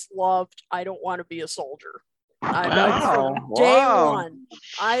always loved I Don't Want to Be a Soldier. From day one,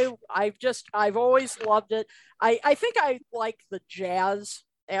 I've always loved it. I think I like the jazz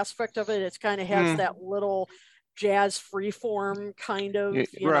aspect of it. It's kind of has that little jazz freeform kind of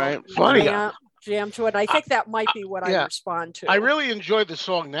jam to it. I think that might be what I respond to. I really enjoyed the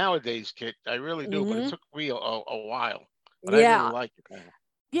song nowadays, Kit. I really do, but it took me a while. But I really like it.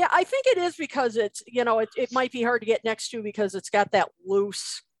 Yeah, I think it is because it's, it might be hard to get next to because it's got that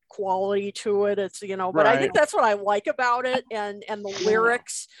loose quality to it. It's, but I think that's what I like about it. And the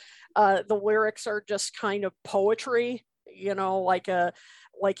lyrics are just kind of poetry,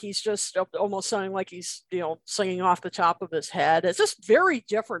 like he's just almost sounding like he's, singing off the top of his head. It's just very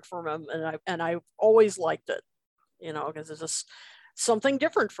different from him. And I've always liked it, because it's just something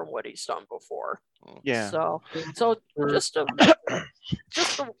different from what he's done before. Yeah. So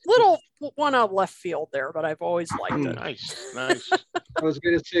just a little one out left field there, but I've always liked it. Nice. I was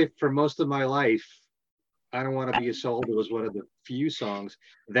going to say, for most of my life, I Don't Want to Be a Soldier was one of the few songs.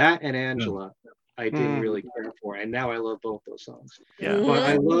 That and Angela, I didn't really care for, and now I love both those songs. Yeah. But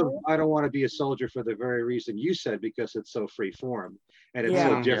I love I Don't Want to Be a Soldier for the very reason you said, because it's so free form and it's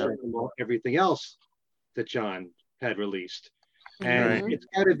so different from everything else that John had released. And it's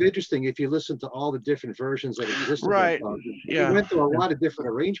kind of interesting if you listen to all the different versions that exist. Right. He went through a lot of different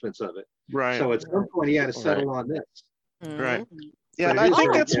arrangements of it. Right. So at some point he had to settle on this. Right. Yeah, and I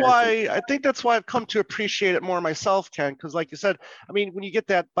think that's why I've come to appreciate it more myself, Ken, because like you said, I mean, when you get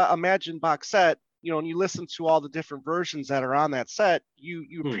that Imagine box set, and you listen to all the different versions that are on that set, you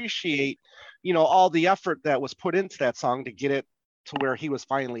appreciate, all the effort that was put into that song to get it to where he was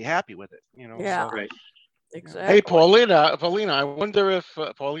finally happy with it, Yeah. So. Right. Exactly. Hey, Paulina, I wonder if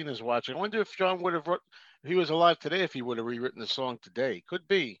Paulina's watching. I wonder if John would have, if he was alive today, if he would have rewritten the song today. Could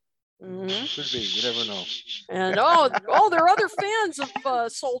be. Could be. You never know. And there are other fans of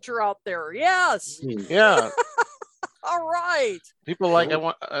Soldier out there. Yes. Yeah. All right. People like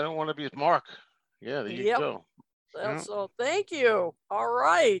I don't want to be Mark. Yeah, there you go. So thank you. All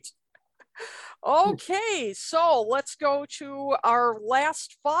right. Okay, so let's go to our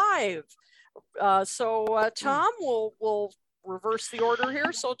last five. Tom, we'll reverse the order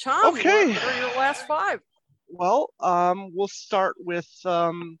here. So Tom, what are your last five? Well, we'll start with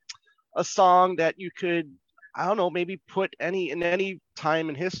a song that you could, I don't know, maybe put in any time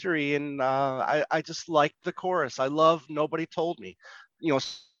in history, and I just like the chorus. I love Nobody Told Me.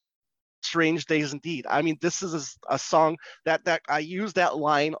 Strange Days Indeed. I mean, this is a song that I use that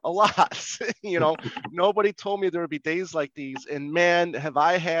line a lot. Nobody told me there would be days like these, and man, have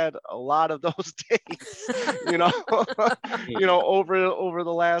I had a lot of those days. Over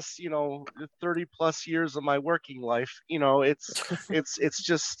the last 30 plus years of my working life. It's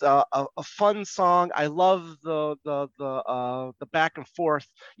just a fun song. I love the back and forth.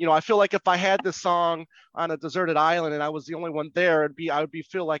 I feel like if I had this song on a deserted island and I was the only one there, I would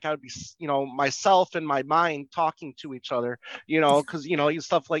feel like I would be myself and my mind talking to each other, because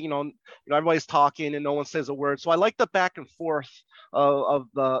stuff like everybody's talking and no one says a word. So I like the back and forth of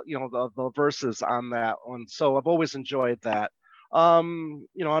the verses on that one. So I've always enjoyed that. On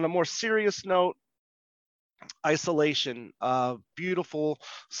a more serious note, Isolation, beautiful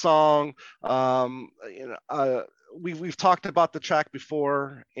song. We've talked about the track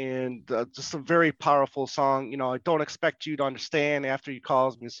before, and just a very powerful song. I don't expect you to understand after you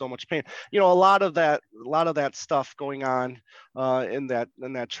caused me so much pain. A lot of that stuff going on in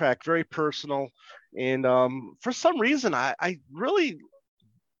that track, very personal. And for some reason, I really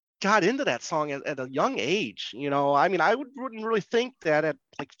got into that song at a young age. You know, I mean, I wouldn't really think that at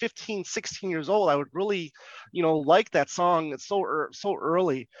like 15, 16 years old, I would really, you know, like that song. It's so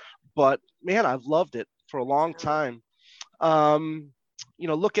early, but man, I've loved it for a long time. You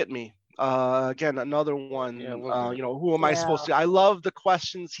know, Look at Me. Again, another one. Yeah, you know, who am I supposed to? I love the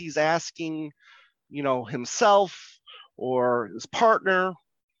questions he's asking, you know, himself or his partner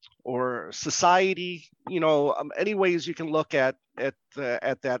or society. You know, any ways you can look at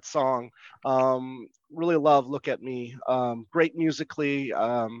that song. Really love Look at Me. Great musically.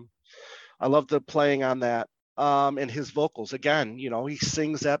 I love the playing on that. And his vocals, again, you know, he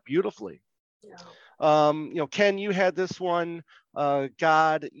sings that beautifully. You know, Ken, you had this one,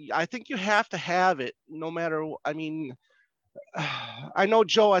 God. I think you have to have it, no matter. I mean, I know,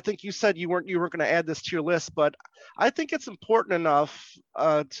 Joe. I think you said you weren't going to add this to your list, but I think it's important enough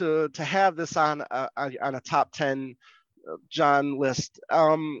to have this on a top 10 John list.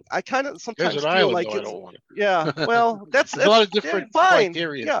 I kind of sometimes There's an feel island, like though, I it's, don't want it. yeah. Well, that's There's a lot of different fine.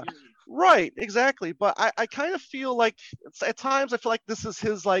 criteria. Yeah, right, exactly. But I kind of feel like at times I feel like this is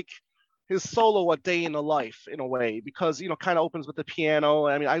his solo, A Day in the Life, in a way, because, you know, kind of opens with the piano.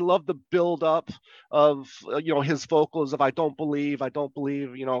 I mean, I love the build up of you know, his vocals of I don't believe,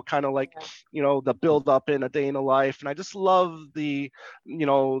 you know, kind of like, you know, the build up in A Day in the Life. And I just love the, you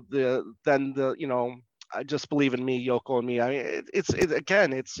know, you know, I Just Believe in Me, Yoko and Me. I mean,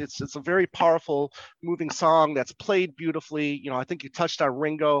 it's a very powerful, moving song that's played beautifully. You know, I think you touched on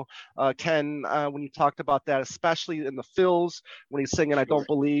Ringo, Ken, when you talked about that, especially in the fills when he's singing "I Don't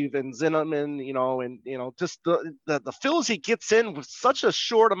Believe" in Zinnemann. You know, and you know, just the fills he gets in with such a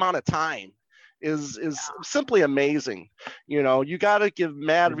short amount of time is simply amazing. You know, you got to give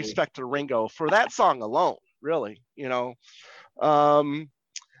mad respect to Ringo for that song alone, really. You know.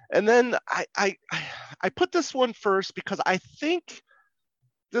 And then I put this one first because I think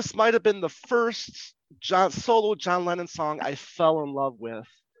this might have been the first solo John Lennon song I fell in love with,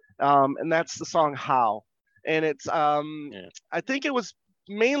 and that's the song "How." And it's I think it was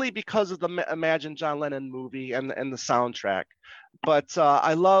mainly because of the Imagine John Lennon movie and the soundtrack. But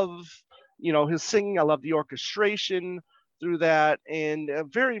I love, you know, his singing. I love the orchestration through that, and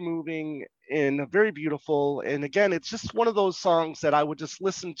very moving and very beautiful. And again, it's just one of those songs that I would just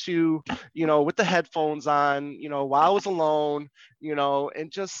listen to, you know, with the headphones on, you know, while I was alone, you know,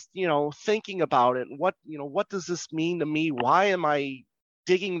 and just, you know, thinking about it. What, you know, what does this mean to me? Why am I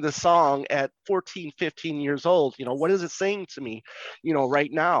digging the song at 14, 15 years old? You know, what is it saying to me, you know,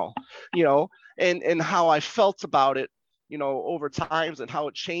 right now, you know, and how I felt about it, you know, over times, and how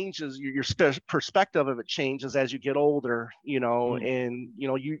it changes your perspective of it changes as you get older, you know, and, you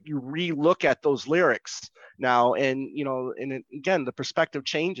know, you re-look at those lyrics now, and, you know, and again, the perspective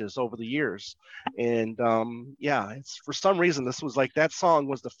changes over the years. And yeah, it's for some reason, this was like, that song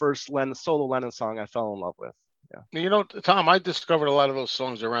was the first solo Lennon song I fell in love with. Yeah. You know, Tom, I discovered a lot of those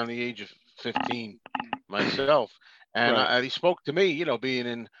songs around the age of 15 myself. And he spoke to me, you know, being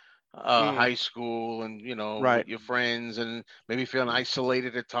in high school, and, you know, with your friends, and maybe feeling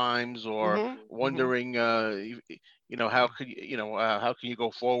isolated at times, or wondering, you know, how can you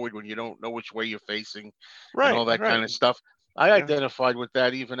go forward when you don't know which way you're facing, and all that kind of stuff. I identified with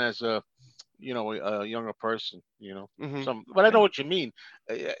that even as a, you know, a younger person, you know. But I know what you mean.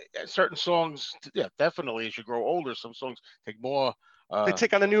 Certain songs, yeah, definitely, as you grow older, some songs take more. They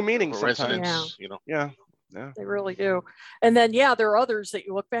take on a new meaning sometimes. Resonance, you know. Yeah. They really do. And then, yeah, there are others that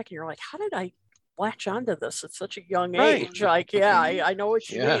you look back and you're like, how did I latch onto this at such a young age? Like, yeah, I know what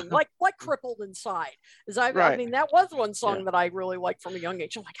you mean. Like Crippled Inside. I mean, that was one song that I really liked from a young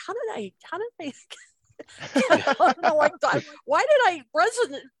age. I'm like, how did I like, why did I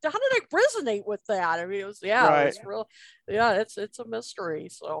resonate? How did I resonate with that? I mean, it was, it's real. Yeah, it's a mystery.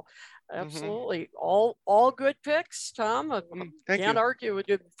 So absolutely. All good picks, Tom. Can't argue with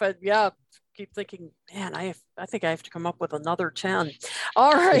you. Yeah. Keep thinking, man, I think I have to come up with another 10.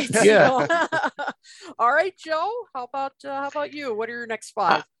 All right. Yeah. All right, Joe. How about you? What are your next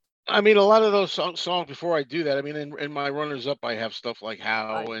 5? I mean, a lot of those songs, before I do that, I mean, in my runners up, I have stuff like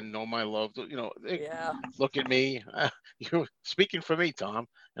 "How" and "Know My Love." You know, Look at Me. You're speaking for me, Tom.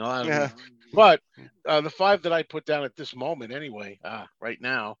 And a lot of but the 5 that I put down at this moment, anyway, right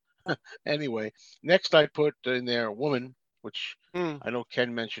now, anyway. Next, I put in there "Woman," which I know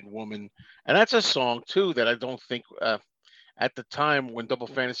Ken mentioned "Woman," and that's a song too that I don't think at the time when Double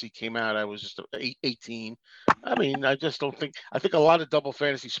Fantasy came out, I was just 18. I mean, I just don't think. I think a lot of Double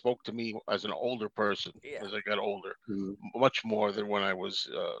Fantasy spoke to me as an older person as I got older, much more than when I was,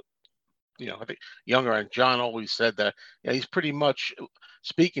 you know, I think younger. And John always said that he's pretty much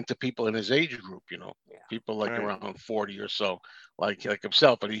speaking to people in his age group, you know. people like Right. around 40 or so, like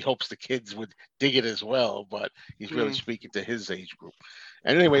himself, but he hopes the kids would dig it as well. But he's really speaking to his age group.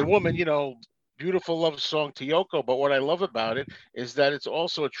 And anyway, Woman, beautiful love song to Yoko. But what I love about it is that it's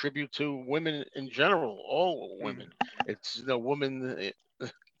also a tribute to women in general, all women. It's woman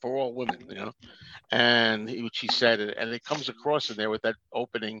for all women, and which he said, and it comes across in there with that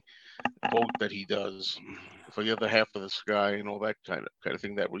opening quote that he does for the other half of the sky and all that kind of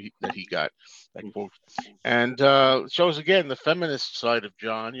thing that he got, that quote, and shows again the feminist side of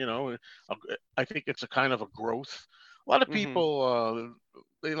John. I think it's a kind of a growth. A lot of people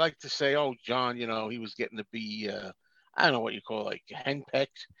they like to say, "Oh, John, he was getting to be I don't know what you call like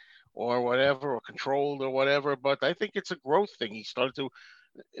henpecked or whatever, or controlled or whatever." But I think it's a growth thing. He started to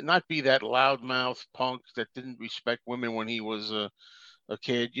not be that loudmouth punk that didn't respect women when he was a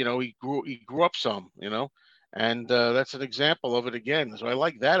kid. He grew up some, and that's an example of it again. So I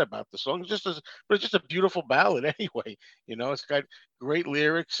like that about the song. But it's just a beautiful ballad anyway. It's got great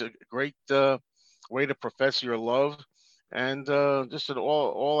lyrics, a great way to profess your love, and just an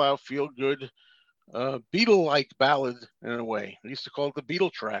all out feel good Beatle-like ballad in a way. I used to call it the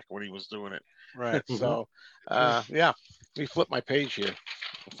Beatle track when he was doing it. Right. So yeah, let me flip my page here,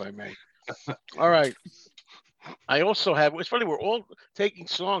 if I may. All right. I also have, it's funny, we're all taking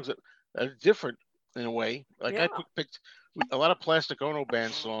songs that are different in a way. Like I picked a lot of Plastic Ono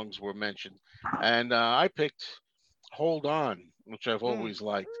Band songs were mentioned, and I picked Hold On, which I've always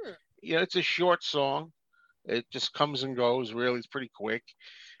liked. It's a short song. It just comes and goes, really. It's pretty quick.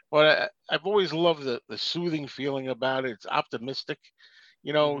 But I've always loved the soothing feeling about it. It's optimistic.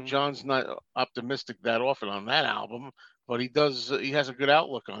 John's not optimistic that often on that album, but he has a good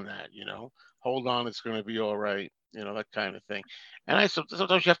outlook on that, Hold on, it's going to be all right, that kind of thing. And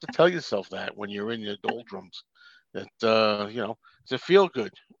sometimes you have to tell yourself that when you're in your doldrums, that, it's a feel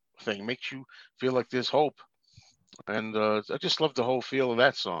good thing, makes you feel like there's hope. And I just love the whole feel of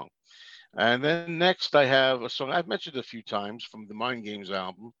that song. And then next I have a song I've mentioned a few times from the Mind Games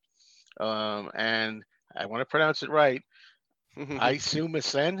album. And I want to pronounce it right.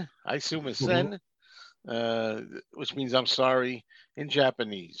 Aisumasen, which means I'm sorry in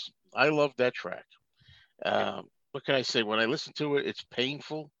Japanese. I love that track. What can I say? When I listen to it, it's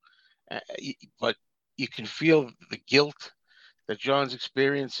painful, but you can feel the guilt that John's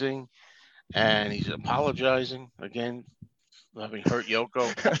experiencing, and he's apologizing again for having hurt Yoko.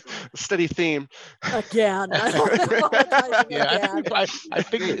 Steady theme. Again. Yeah, I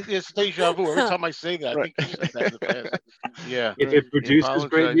think it's deja vu. Every time I say that, I think you said that in the past. Yeah. If it produces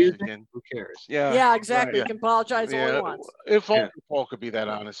great music, again. who cares? Yeah, exactly. Right. You can apologize all he wants. If Paul could be that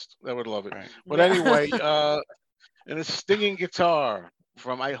honest, I would love it. Right. But anyway, and a stinging guitar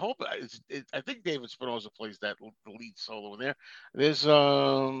from, I think David Spinoza plays the lead solo in there. There's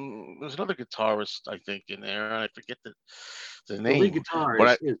another guitarist, I think, in there, and I forget the name. The lead guitar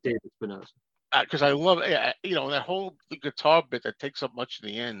is David Spinoza. Because I love, that whole guitar bit that takes up much of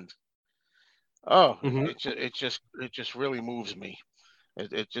the end. Oh, it just really moves me.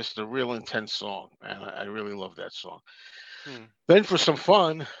 It's just a real intense song, and I really love that song. Then for some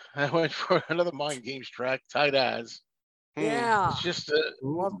fun, I went for another Mind Games track, Tight As. Yeah. It's just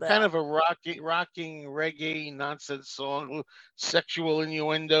kind of a rocking reggae nonsense song, sexual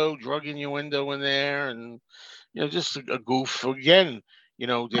innuendo, drug innuendo in there, and just a goof again.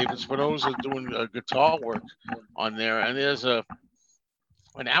 David Spinoza doing guitar work on there, and there's an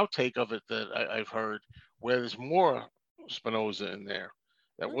outtake of it that I've heard where there's more Spinoza in there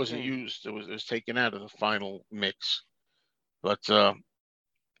that wasn't used. It was taken out of the final mix. But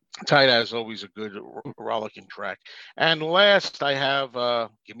Tight As always a good rollicking track. And last I have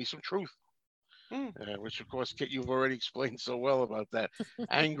Give Me Some Truth, which of course Kit, you've already explained so well about that.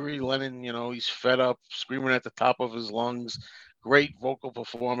 Angry Lennon, he's fed up, screaming at the top of his lungs. Great vocal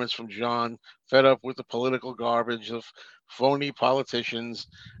performance from John, fed up with the political garbage of phony politicians.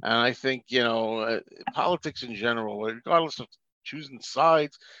 And I think, politics in general, regardless of choosing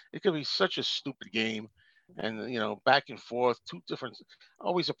sides, it could be such a stupid game. And, back and forth, two different,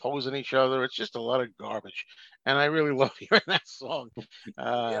 always opposing each other. It's just a lot of garbage. And I really love hearing that song.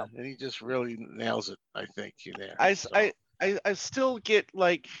 And he just really nails it, I think, in there. I still get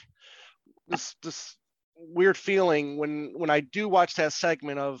like this weird feeling when I do watch that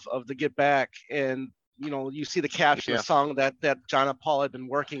segment of the Get Back, and you see the caption, the song that John and Paul had been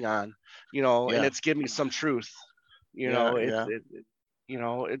working on, and it's Give Me Some Truth.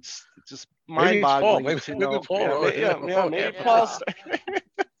 It's just mind-boggling. Maybe Paul. Maybe Paul.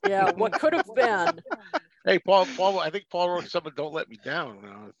 Yeah, what could have been. Hey, Paul. I think Paul wrote something. Don't let me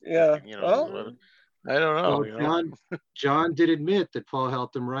down. Yeah. I don't know. Well, John did admit that Paul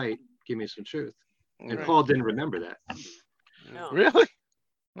helped him write Give Me Some Truth. And Paul didn't remember that. No. Really?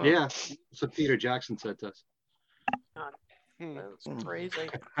 Oh. Yeah, that's what Peter Jackson said to us. That's crazy.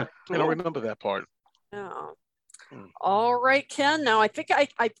 I don't remember that part. Yeah. All right, Ken. Now I think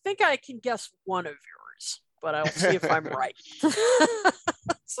I can guess one of yours, but I'll see if I'm right.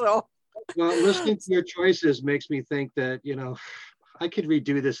 So. Well, listening to your choices makes me think that, you know, I could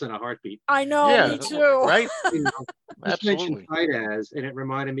redo this in a heartbeat. I know, me too. Right? You know, just Absolutely. mentioned Tight As, and it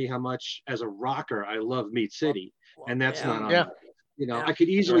reminded me how much, as a rocker, I love Meat City, and that's not on. Yeah. You know, I could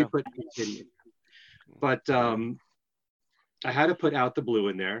easily put Meat City in, but I had to put Out the Blue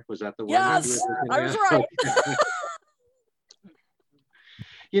in there. Was that the one? Yes, I was right.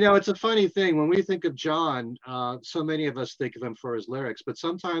 You know, it's a funny thing when we think of John. So many of us think of him for his lyrics, but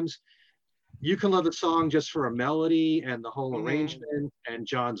sometimes you can love a song just for a melody and the whole arrangement, and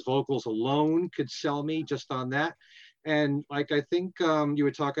John's vocals alone could sell me just on that. And like, I think you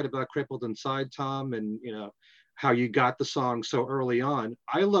were talking about Crippled Inside, Tom, and you know, how you got the song so early on.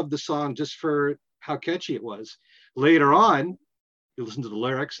 I love the song just for how catchy it was. Later on, you listen to the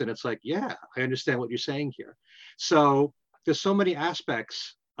lyrics and it's like, yeah, I understand what you're saying here. So there's so many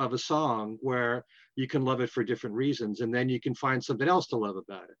aspects of a song where you can love it for different reasons, and then you can find something else to love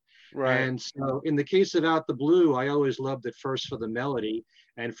about it. Right. And so in the case of Out the Blue, I always loved it first for the melody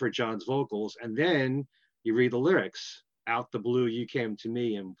and for John's vocals. And then you read the lyrics. Out the blue, you came to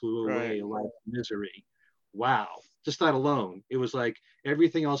me and blew away life's misery. Wow. Just that alone. It was like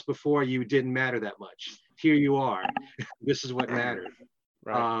everything else before you didn't matter that much. Here you are. This is what mattered.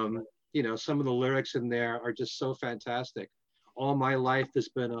 Right. You know, some of the lyrics in there are just so fantastic. All my life has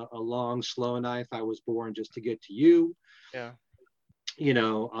been a long, slow knife. I was born just to get to you. Yeah. You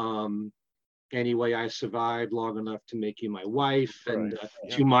know, anyway, I survived long enough to make you my wife, and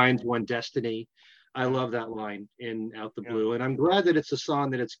two minds, one destiny. I love that line in Out the Blue, and I'm glad that it's a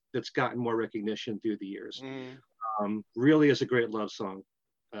song that's gotten more recognition through the years. Really is a great love song.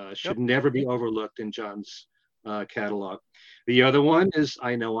 Should never be overlooked in John's catalog. The other one is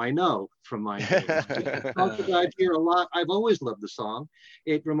I Know from my talked about here a lot. I've always loved the song.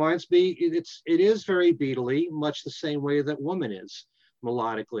 It reminds me, it is very Beatley, much the same way that Woman is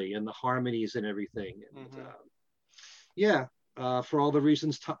melodically, and the harmonies and everything. And, for all the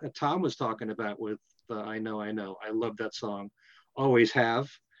reasons Tom was talking about with I Know. I love that song. Always have.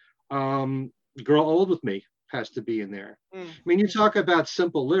 Girl Old With Me has to be in there. I mean, you talk about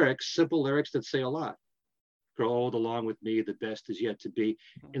simple lyrics that say a lot. Grow Old Along With Me, the best is yet to be.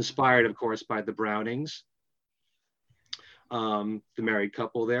 Inspired, of course, by the Brownings, the married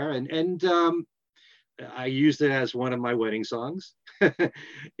couple there. And I used it as one of my wedding songs.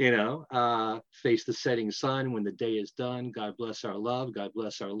 You know, face the setting sun when the day is done. God bless our love. God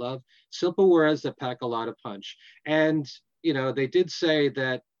bless our love. Simple words that pack a lot of punch. And, you know, they did say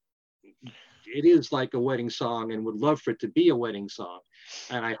that it is like a wedding song and would love for it to be a wedding song.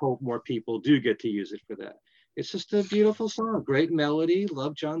 And I hope more people do get to use it for that. It's just a beautiful song, great melody,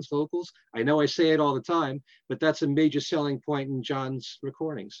 love John's vocals. I know I say it all the time, but that's a major selling point in John's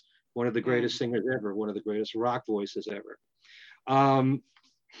recordings. One of the greatest singers ever, one of the greatest rock voices ever.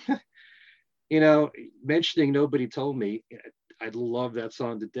 You know, mentioning Nobody Told Me, I love that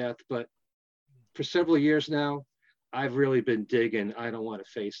song to death, but for several years now, I've really been digging I Don't Want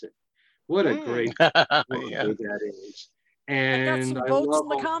to Face It. What a great that is. And I love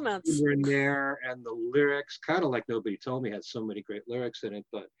in the comments in there, and the lyrics, kind of like Nobody Told Me, had so many great lyrics in it,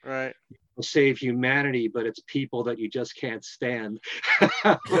 but will save humanity, but it's people that you just can't stand.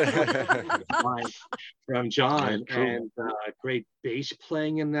 From John, and great bass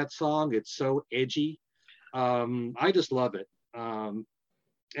playing in that song. It's so edgy. I just love it. And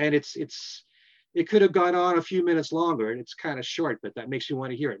it could have gone on a few minutes longer, and it's kind of short, but that makes you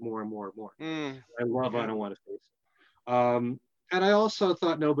want to hear it more and more and more. I love I Don't Want to Face It. And I also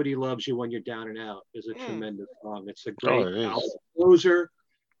thought Nobody Loves You When You're Down and Out is a tremendous song. It's a great album closer,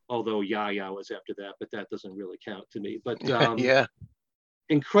 although Ya Ya was after that, but that doesn't really count to me. But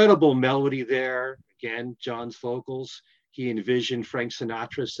incredible melody there. Again, John's vocals. He envisioned Frank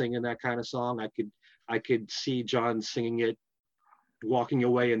Sinatra singing that kind of song. I could see John singing it, walking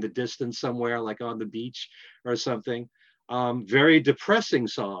away in the distance somewhere, like on the beach or something. Very depressing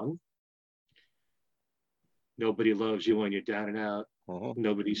song. Nobody loves you when you're down and out.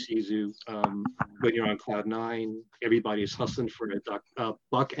 Nobody sees you when you're on cloud nine. Everybody's hustling for a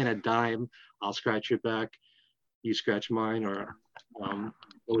buck and a dime. I'll scratch your back, you scratch mine, or what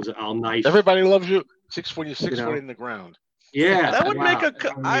was it? I'll knife. Everybody loves you. 6 foot in the ground. Yeah, that would make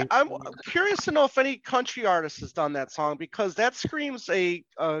I'm curious to know if any country artist has done that song, because that screams a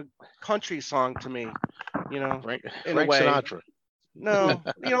country song to me. You know, Frank Sinatra. No,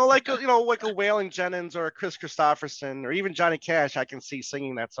 like a Waylon Jennings or a Chris Christopherson or even Johnny Cash, I can see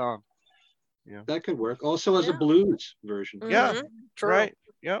singing that song. Yeah, that could work. Also as a blues version. Yeah, True. Right.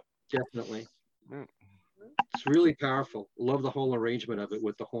 Yep. Definitely. It's really powerful. Love the whole arrangement of it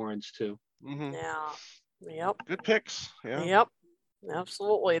with the horns too. Yeah. Yep. Good picks. Yeah. Yep.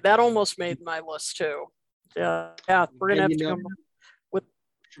 Absolutely. That almost made my list too. Yeah. We're gonna have to come with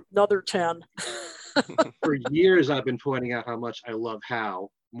another 10. For years, I've been pointing out how much I love How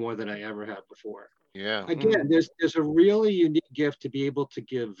more than I ever have before. Yeah. Again, there's a really unique gift to be able to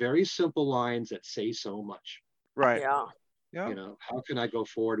give very simple lines that say so much. Right. Yeah. Yeah. How can I go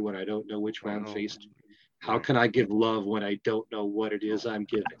forward when I don't know which way I'm faced? How can I give love when I don't know what it is I'm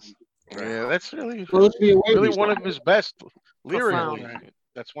giving? Yeah, that's really one of his best lyrics.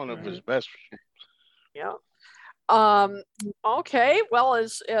 That's one of his best. Yeah. Okay. Well,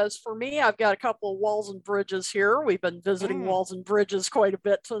 as for me, I've got a couple of Walls and Bridges here. We've been visiting Walls and Bridges quite a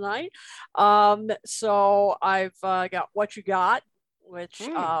bit tonight. So I've got What You Got, which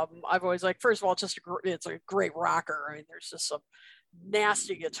I've always liked. First of all, it's a great rocker. I mean, there's just some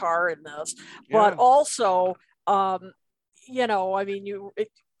nasty guitar in this, but also, I mean, you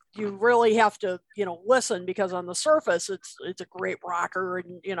really have to, listen, because on the surface, it's a great rocker,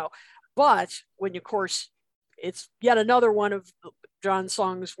 and but when of course, it's yet another one of John's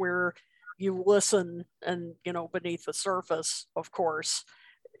songs where you listen and, beneath the surface, of course,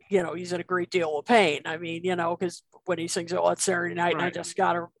 he's in a great deal of pain. I mean, because when he sings, "Oh, it's Saturday night and I just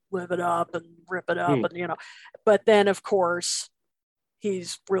got to live it up and rip it up," and, but then of course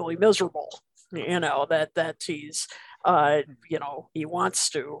he's really miserable, that he's, he wants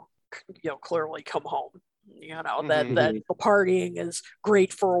to, clearly come home. That the partying is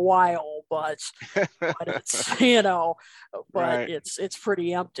great for a while, but it's it's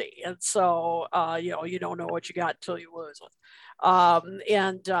pretty empty, and so you don't know what you got until you lose it.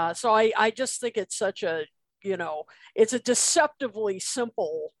 So I just think it's such a it's a deceptively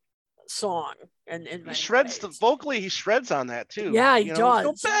simple song, and he shreds vocally. He shreds on that too. Yeah, he does.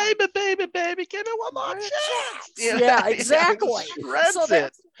 Go, baby, give me one more chance. Yeah, exactly. Shreds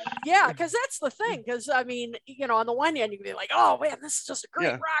it. Yeah, because that's the thing. Because I mean, on the one hand, you can be like, "Oh man, this is just a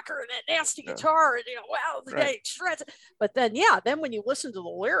great rocker and that nasty guitar," and wow, the guy shreds it. But then, then when you listen to the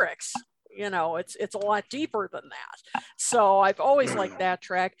lyrics, it's a lot deeper than that. So I've always liked that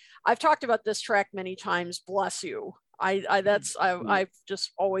track. I've talked about this track many times. Bless You. I've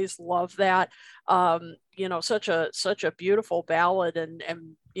just always loved that. Such a beautiful ballad, and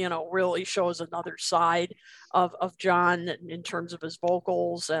really shows another side of John in terms of his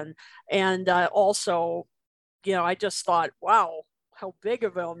vocals, and also, I just thought, wow, how big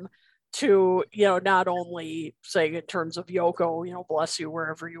of him to, not only say in terms of Yoko, bless you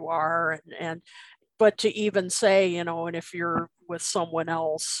wherever you are, but to even say, and if you're with someone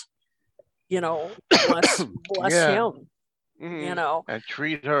else, bless him, and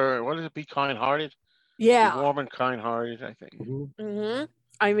treat her, what is it, be kind-hearted? Yeah. Be warm and kind-hearted, I think.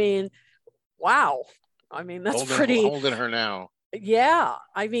 I mean, wow. I mean, that's pretty. Holding her now. Yeah.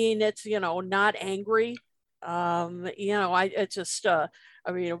 I mean, it's, not angry. It's just,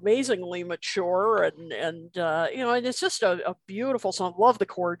 amazingly mature, and and it's just a beautiful song. Love the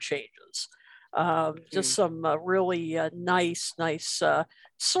chord changes. Just some really nice,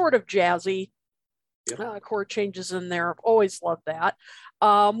 sort of jazzy chord changes in there. I've always loved that.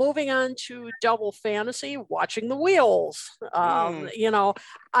 Moving on to Double Fantasy, Watching the Wheels. And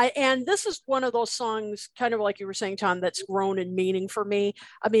this is one of those songs, kind of like you were saying, Tom, that's grown in meaning for me.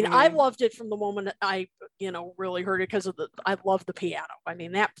 I mean, I loved it from the moment I, really heard it, because I love the piano. I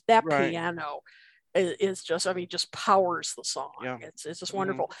mean, that piano is just, just powers the song. Yeah. It's just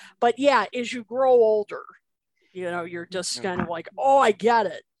wonderful. But yeah, as you grow older, you're just kind of like, oh, I get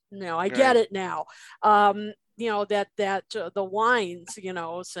it. No, I get it now. The lines,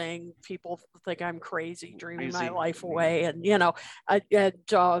 saying people think I'm crazy, dreaming my life away, and no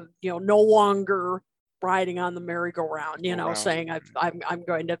longer riding on the merry-go-round, saying I'm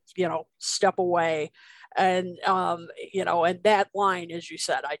going to, step away, and and that line, as you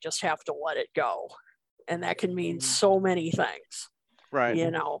said, I just have to let it go, and that can mean so many things, right?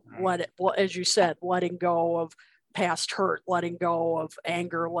 As you said, letting go of past hurt, letting go of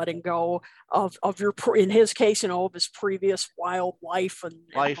anger, letting go of your, in his case, of his previous wild life, and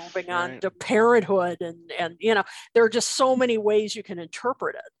moving on to parenthood, and there are just so many ways you can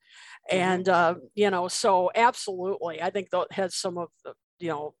interpret it, and so absolutely, I think that has some of the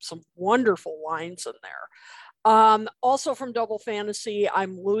some wonderful lines in there. Also from Double Fantasy,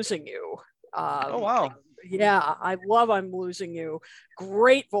 I'm Losing You. Oh wow. Yeah, I love I'm Losing You.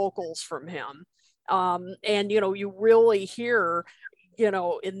 Great vocals from him. And, you really hear,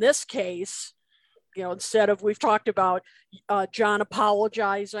 in this case, instead of, we've talked about John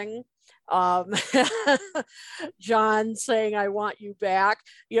apologizing, John saying, I want you back.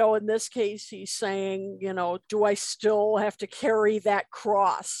 In this case, he's saying, do I still have to carry that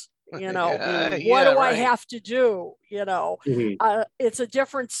cross? What do I have to do? It's a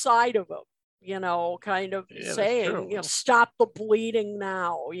different side of him, kind of saying, stop the bleeding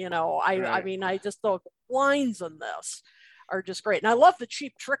now. I mean, I just thought the lines in this are just great. And I love the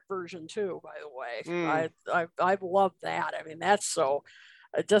Cheap Trick version too, by the way. I've loved that. I mean, that's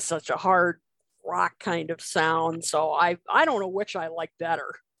just such a hard rock kind of sound. So I don't know which I like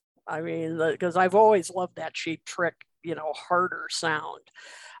better. I mean, because I've always loved that Cheap Trick, harder sound.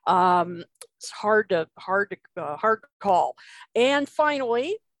 It's hard to call. And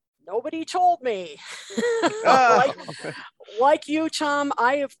finally, nobody told me. like you, Tom,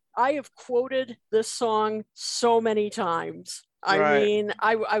 I have quoted this song so many times. I mean,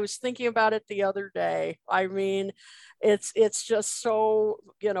 I was thinking about it the other day. I mean, it's just so,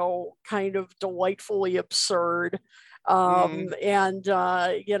 kind of delightfully absurd. And,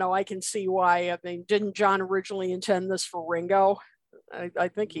 I can see why. I mean, didn't John originally intend this for Ringo? I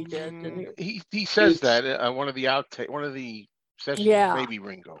think he did, didn't he? He says that one of the sessions, maybe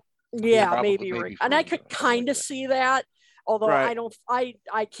Ringo. Yeah, maybe Ringo. And I could kind of see that, although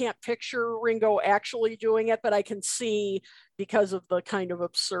I can't picture Ringo actually doing it, but I can see, because of the kind of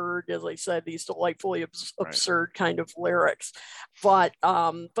absurd, as I said, these delightfully absurd kind of lyrics. But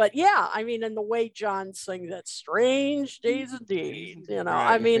yeah, I mean, and the way John sings that "Strange Days Indeed,"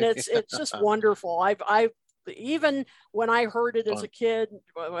 I mean, it's just wonderful. I've even when I heard it as a kid,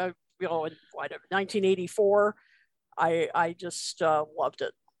 in 1984, I just loved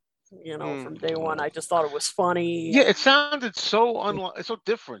it. From day one, I just thought it was funny. Yeah, it sounded so so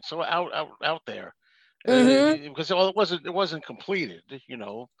different, so out there. Because it wasn't completed.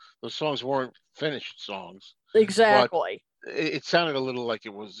 Those songs weren't finished songs. Exactly. It sounded a little like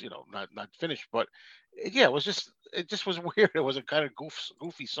it was, not finished, but it just was weird. It was a kind of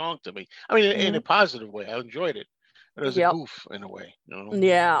goofy song to me. I mean, in a positive way. I enjoyed it. It was a goof in a way.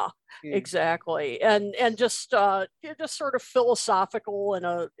 Yeah, exactly. And just sort of philosophical in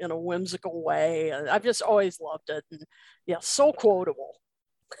a whimsical way. I've just always loved it. And so quotable.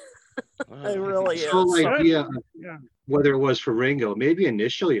 It really is. So idea whether it was for Ringo, maybe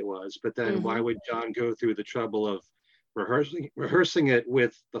initially it was, but then why would John go through the trouble of rehearsing it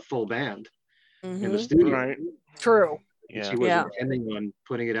with the full band in the studio? Right. True. He wasn't intending on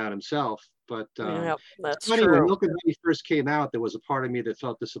putting it out himself. But that's funny, true. when Milk and Honey first came out, there was a part of me that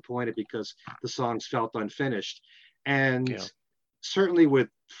felt disappointed because the songs felt unfinished. And certainly with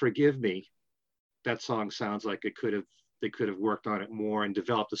Forgive Me, that song sounds like they could have worked on it more and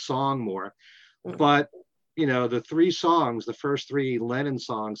developed the song more. But the the first three Lennon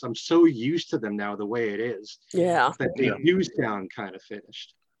songs, I'm so used to them now the way it is. Yeah. That they do sound kind of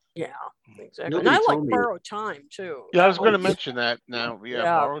finished. Yeah, exactly. And I like Borrowed Time too. Yeah, I was going to mention that now. Yeah,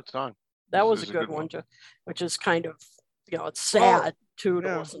 Borrowed Time. That was a good one too, which is kind of, it's sad to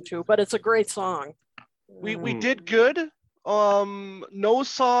listen to, but it's a great song. We did good.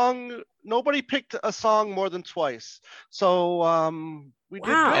 Nobody picked a song more than twice. So we did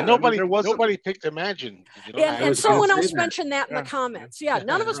good. And nobody picked Imagine. And someone else mentioned that in the comments. Yeah,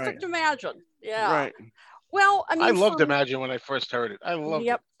 none of us picked Imagine. Yeah. Right. Well, I mean, I loved Imagine when I first heard it. I loved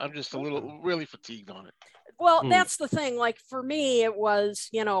it. I'm just really fatigued on it. Well, that's the thing. Like for me, it was,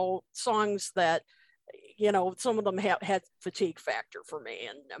 songs that, some of them had fatigue factor for me,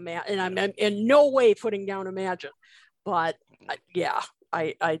 and I'm in no way putting down Imagine, but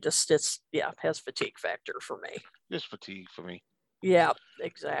I just, has fatigue factor for me. Just fatigue for me. Yeah,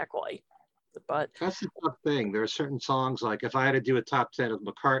 exactly. But that's the tough thing. There are certain songs, like if I had to do a top 10 of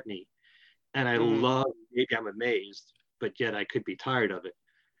McCartney, and I love Maybe I'm Amazed, but yet I could be tired of it.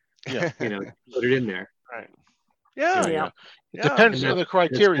 Yeah. Put it in there. Right. Yeah. It depends on the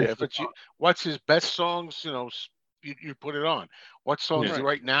criteria. If it's what's his best songs, you put it on. What songs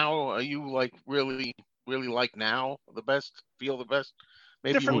right now are you like really like now the best? Feel the best?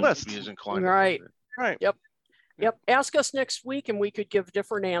 Maybe different you wouldn't be as inclined. Right. Right. Yep. Ask us next week, and we could give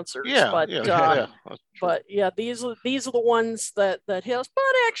different answers. But these are the ones that hit us. But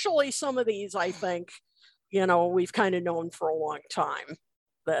actually, some of these, I think, we've kind of known for a long time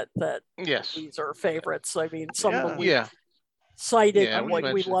that these are favorites. I mean, some of them we cited,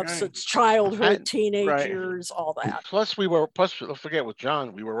 we love since childhood, teenage years, all that. Plus, don't forget with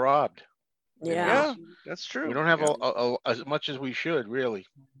John, we were robbed. Yeah, that's true. We don't have as much as we should, really.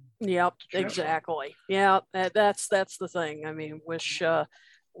 Yep, exactly. Yeah, that's the thing. I mean, wish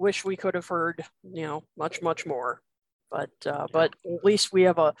wish we could have heard, much more. But at least we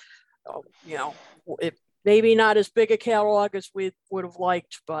have it maybe not as big a catalog as we would have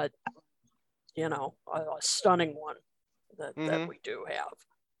liked, but a stunning one that we do have.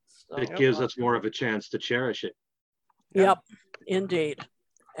 So, it gives us more of a chance to cherish it. Yep, indeed,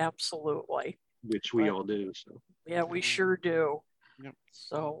 absolutely. Which we all do. So yeah, we sure do. Yep.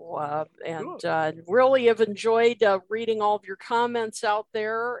 So really have enjoyed reading all of your comments out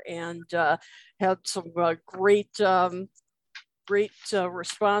there, and had some great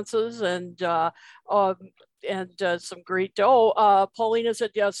responses, and some great. Paulina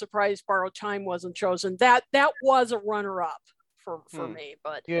said, "Yeah, surprised Borrowed Time wasn't chosen." That was a runner-up for me,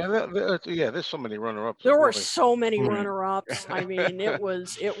 but there's so many runner-ups. There were so many runner-ups. I mean, it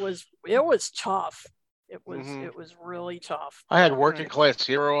was tough. It was really tough. I had Working Class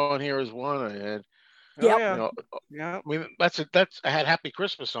Hero on here as one. I had. I mean, that's I had Happy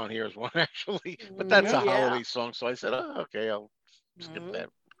Christmas on here as one, actually, but that's a holiday song, so I said, okay, I'll skip that.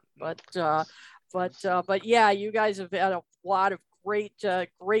 But yeah, you guys have had a lot of great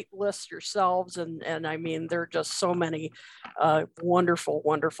lists yourselves, and I mean, there are just so many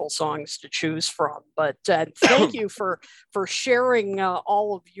wonderful songs to choose from. But thank you for sharing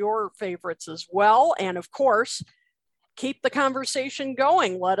all of your favorites as well, and of course, keep the conversation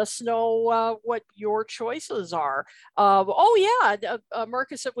going. Let us know what your choices are.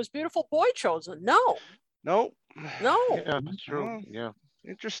 Marcus, it was Beautiful Boy chosen. No. Yeah, that's true. Yeah,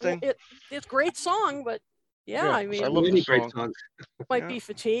 interesting. It's a great song, but I mean, I love the song. Might be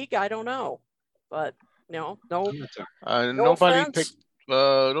fatigue. I don't know, but no. Nobody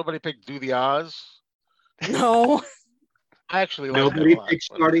picked Do the Oz. No. I actually like nobody picked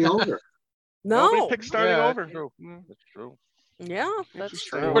Starting Over. No. Nobody picked Starting Over. That's true. Yeah, that's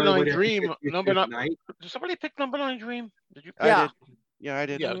true. Number 9 Dream. Did somebody pick Number 9 Dream? Did you? I did. Yeah, I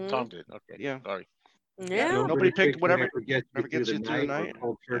did. Yeah, Tom did. Okay. Yeah. Sorry. Yeah. Nobody picked whatever gets you through the night.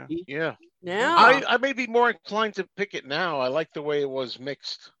 Yeah. Yeah. I may be more inclined to pick it now. I like the way it was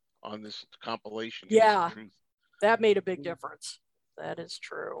mixed on this compilation. Yeah. That made a big difference. That is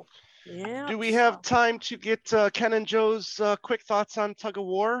true. Yeah. Do we have time to get Ken and Joe's quick thoughts on Tug of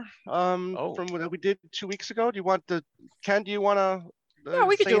War from what we did 2 weeks ago? Ken, do you want to Yeah,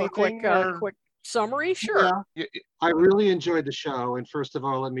 we could do a quick summary. Sure. Yeah. I really enjoyed the show. And first of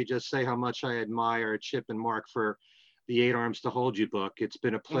all, let me just say how much I admire Chip and Mark for the 8 Arms to Hold You book. It's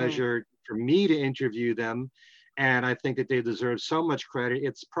been a pleasure for me to interview them. And I think that they deserve so much credit.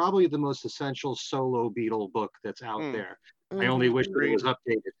 It's probably the most essential solo Beatle book that's out there. I only wish that it was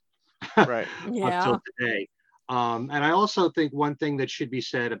updated. Right. Up till today. And I also think one thing that should be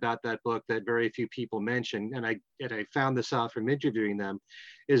said about that book that very few people mention, and I found this out from interviewing them,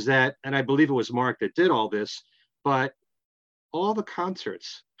 is that, and I believe it was Mark that did all this, but all the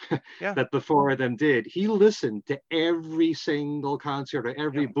concerts that the four of them did, he listened to every single concert or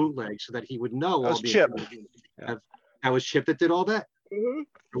every bootleg so that he would know all the Chip. That was Chip that did all that? Or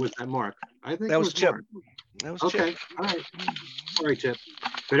was that Mark? I think that was Chip. Mark. That was okay. Chip. All right. Sorry, Chip.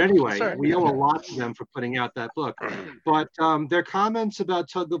 But anyway, we owe a lot to them for putting out that book. But their comments about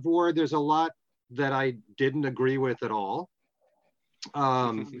Tug of War, there's a lot that I didn't agree with at all.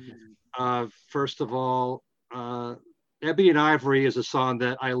 First of all, Ebony and Ivory is a song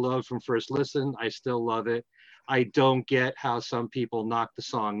that I love from first listen. I still love it. I don't get how some people knock the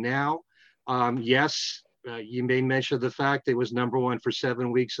song now. Yes, you may mention the fact it was #1 for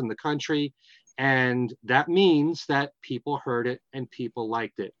 7 weeks in the country. And that means that people heard it and people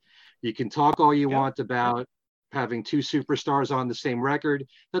liked it. You can talk all you want about having 2 superstars on the same record.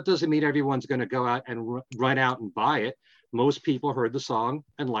 That doesn't mean everyone's going to go out and run out and buy it. Most people heard the song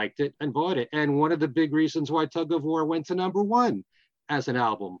and liked it and bought it. And one of the big reasons why Tug of War went to #1 as an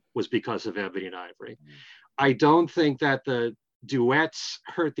album was because of Ebony and Ivory. I don't think that the duets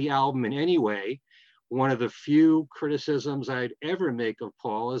hurt the album in any way. One of the few criticisms I'd ever make of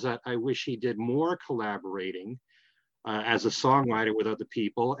Paul is that I wish he did more collaborating as a songwriter with other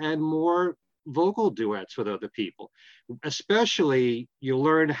people and more vocal duets with other people. Especially, you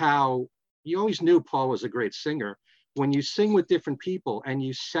learn how, you always knew Paul was a great singer. When you sing with different people and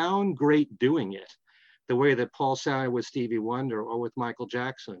you sound great doing it, the way that Paul sounded with Stevie Wonder or with Michael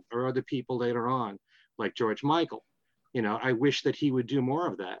Jackson or other people later on, like George Michael, I wish that he would do more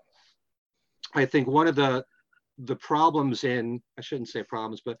of that. I think one of the problems I shouldn't say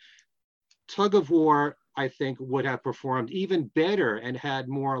problems, but Tug of War, I think, would have performed even better and had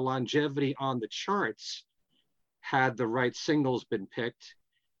more longevity on the charts had the right singles been picked.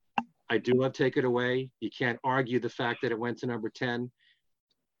 I do love Take It Away. You can't argue the fact that it went to #10.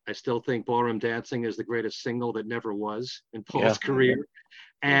 I still think Ballroom Dancing is the greatest single that never was in Paul's career.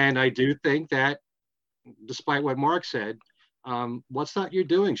 And I do think that, despite what Mark said, What's That You're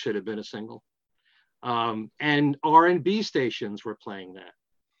Doing should have been a single. And R&B stations were playing that.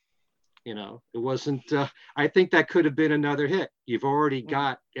 You know, it wasn't, I think that could have been another hit. You've already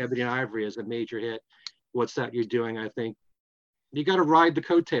got Ebony and Ivory as a major hit. What's That You're Doing? I think you got to ride the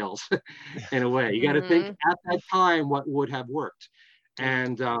coattails in a way. You got to think at that time what would have worked.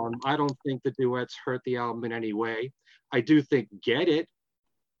 And I don't think the duets hurt the album in any way. I do think Get It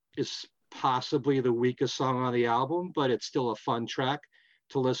is possibly the weakest song on the album, but it's still a fun track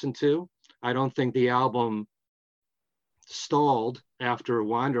to listen to. I don't think the album stalled after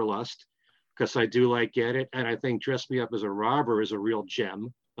Wanderlust, because I do like Get It. And I think Dress Me Up as a Robber is a real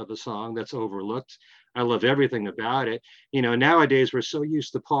gem of a song that's overlooked. I love everything about it. You know, nowadays we're so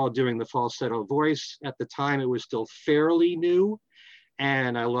used to Paul doing the falsetto voice. At the time, it was still fairly new.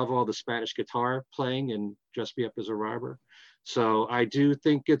 And I love all the Spanish guitar playing in Dress Me Up as a Robber. So I do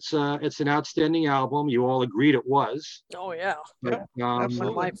think it's an outstanding album. You all agreed it was. Oh, yeah. But, one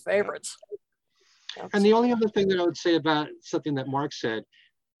of my favorites. And the only other thing that I would say about something that Mark said,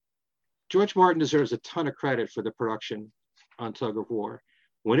 George Martin deserves a ton of credit for the production on Tug of War.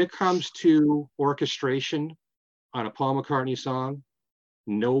 When it comes to orchestration on a Paul McCartney song,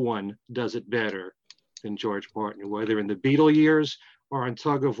 no one does it better than George Martin, whether in the Beatle years or on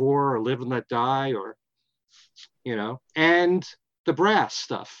Tug of War or Live and Let Die, or, you know, and the brass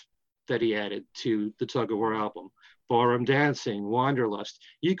stuff that he added to the Tug of War album, Ballroom Dancing, Wanderlust.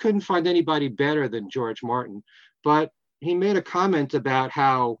 You couldn't find anybody better than George Martin. But he made a comment about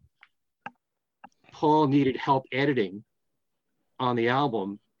how Paul needed help editing on the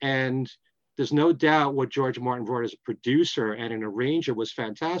album. And there's no doubt what George Martin brought as a producer and an arranger was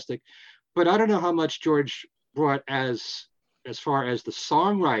fantastic. But I don't know how much George brought as far as the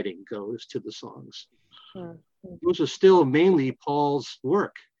songwriting goes to the songs. Those are still mainly Paul's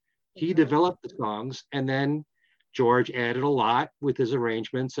work. He developed the songs, and then George added a lot with his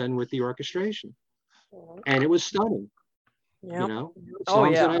arrangements and with the orchestration. And it was stunning. You know,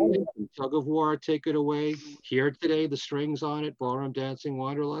 songs that I mentioned, Tug of War, Take It Away, Here Today, the strings on it, Ballroom Dancing,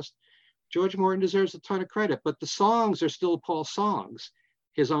 Wanderlust. George Martin deserves a ton of credit, but the songs are still Paul's songs,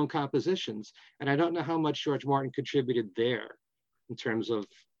 his own compositions. And I don't know how much George Martin contributed there in terms of,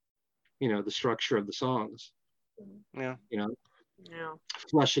 you know, the structure of the songs. You know,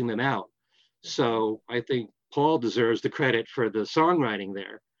 fleshing them out. So I think Paul deserves the credit for the songwriting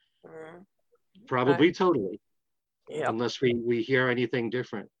there. Probably totally. Unless we hear anything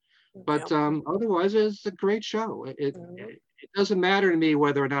different. But otherwise, it's a great show. It doesn't matter to me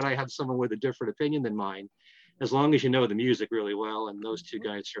whether or not I have someone with a different opinion than mine, as long as you know the music really well. And those two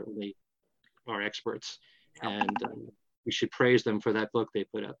guys certainly are experts. And we should praise them for that book they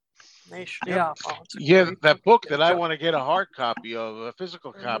put up. They should, that book that I want to get a hard copy of, a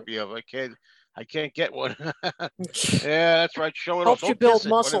physical copy of. I can't get one. That's right. Show it off. Helps you build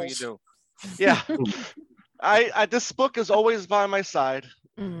muscles. You do. Yeah. I this book is always by my side.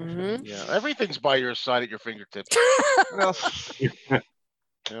 Yeah, everything's by your side at your fingertips. Well, you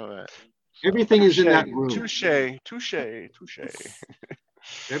know that. Everything is in that room. Touche.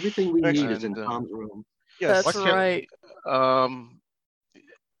 Everything we need is in Tom's room. Yes, that's right.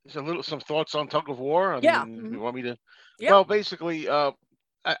 Some thoughts on Tug of War. I mean, you want me to? Yeah. Well, basically, I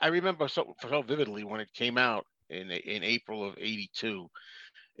remember so vividly when it came out in April of '82.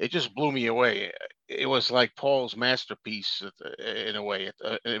 It just blew me away. It was like Paul's masterpiece in a way.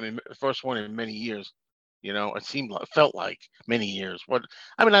 I mean, the first one in many years. You know, felt like many years. But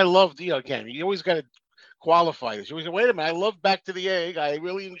I mean, I loved. You know, again, you always got to qualify this. You always say, wait a minute, I love Back to the Egg. I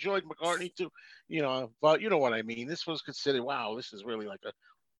really enjoyed McCartney too. You know, but you know what I mean. This was considered, wow, this is really like a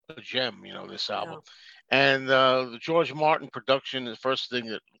gem. You know, this album, and the George Martin production is the first thing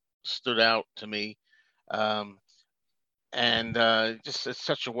that stood out to me. And just it's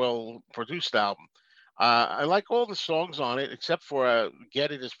such a well-produced album. I like all the songs on it, except for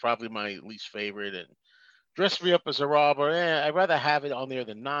Get It is probably my least favorite, and Dress Me Up as a Robber. I'd rather have it on there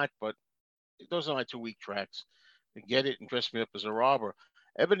than not, but those are my two weak tracks. Get It and Dress Me Up as a Robber.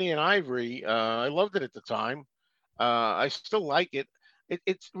 Ebony and Ivory, I loved it at the time. I still like it.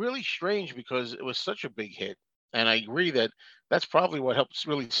 It's really strange because it was such a big hit, and I agree that that's probably what helped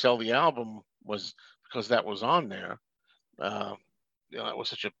really sell the album, was because that was on there. You know, it was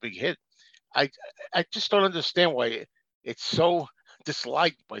such a big hit. I just don't understand why it's so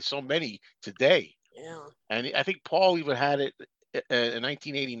disliked by so many today. And I think Paul even had it in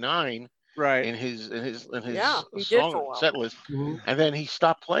 1989, right, in his song set list, and then he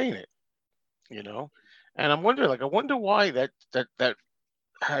stopped playing it. You know, and I'm wondering, I wonder why that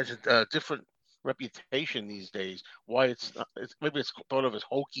has a different reputation these days. Why it's, not, maybe it's thought of as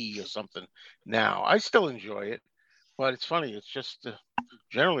hokey or something now. I still enjoy it, but it's funny. It's just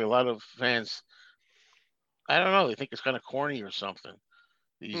generally a lot of fans. I don't know. They think it's kind of corny or something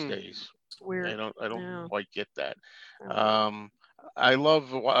these days. It's weird. I don't Yeah. quite get that. Yeah. I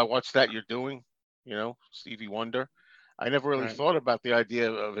love what's that you're doing. Stevie Wonder. I never really Right. thought about the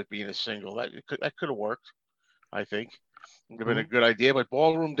idea of it being a single. That could have worked. I think it would have been a good idea. But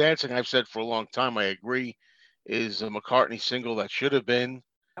ballroom dancing, I've said for a long time, I agree, is a McCartney single that should have been,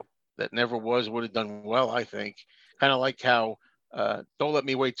 that never was, would have done well. I think kind of like how "Don't Let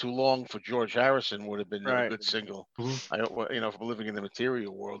Me Wait Too Long" for George Harrison would have been a Right. good single. For Living in the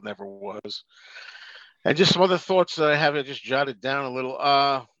Material World, never was. And just some other thoughts that I have just jotted down a little.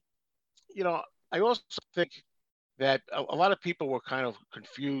 I also think that a lot of people were kind of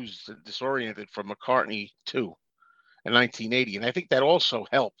confused and disoriented from McCartney 2 in 1980. And I think that also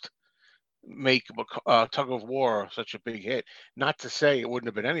helped make Tug of War such a big hit. Not to say it wouldn't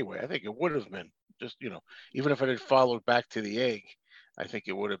have been anyway. I think it would have been. Just, even if it had followed Back to the Egg, I think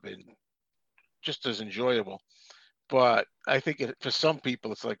it would have been just as enjoyable. But I think for some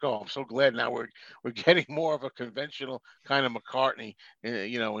people, it's like, oh, I'm so glad now we're getting more of a conventional kind of McCartney,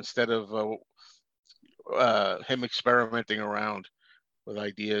 instead of him experimenting around with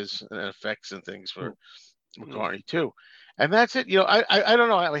ideas and effects and things for McCartney too. And that's it. I don't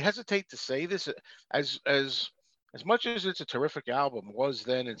know. I hesitate to say this as much as it's a terrific album, was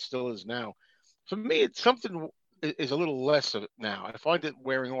then and still is now. For me, it's something is a little less of it now. I find it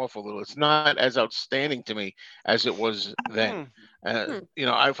wearing off a little. It's not as outstanding to me as it was then.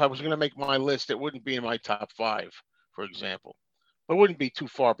 If I was going to make my list, it wouldn't be in my top 5, for example. It wouldn't be too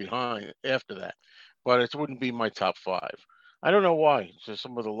far behind after that, but it wouldn't be my top 5. I don't know why. Just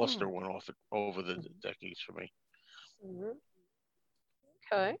some of the luster went off it over the decades for me.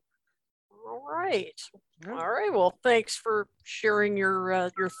 Okay. All right. All right. Well, thanks for sharing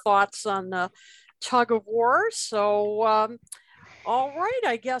your thoughts on Tug of War. So, all right.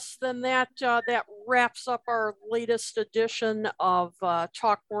 I guess then that wraps up our latest edition of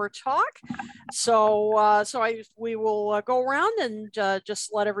Talk More Talk. So, we will go around and just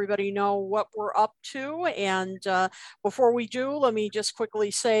let everybody know what we're up to. And before we do, let me just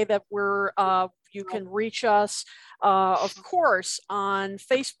quickly say that you can reach us, of course, on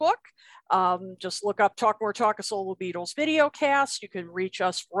Facebook. Just look up Talk More Talk, a Solo Beatles video cast. You can reach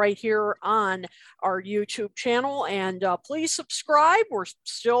us right here on our YouTube channel, and please subscribe. We're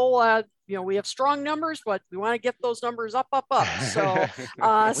still, we have strong numbers, but we want to get those numbers up. So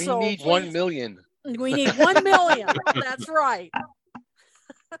we need 1 million. We need 1 million. That's right.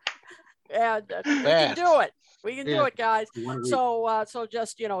 And we can do it. We can do it, guys. So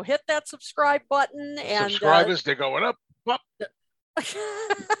just hit that subscribe button, and subscribers, they're going up.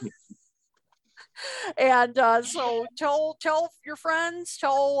 And so tell your friends,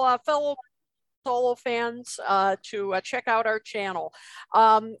 tell fellow Solo fans to check out our channel.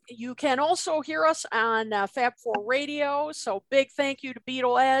 You can also hear us on Fab4 Radio. So big thank you to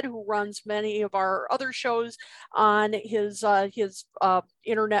Beatle Ed, who runs many of our other shows on his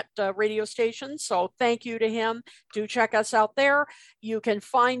internet radio station. So thank you to him. Do check us out there. You can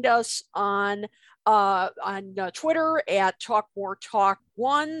find us on Twitter at Talk More Talk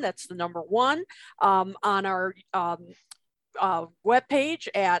 1. That's the number 1. On our webpage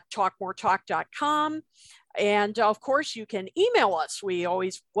at talkmoretalk.com. And of course, you can email us. We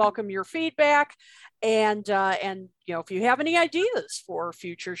always welcome your feedback. And if you have any ideas for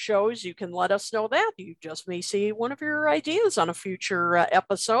future shows, you can let us know that. You just may see one of your ideas on a future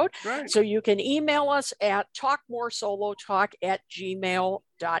episode. Right. So you can email us at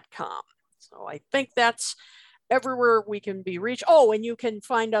talkmoresolotalk@gmail.com. So I think that's everywhere we can be reached. Oh, and you can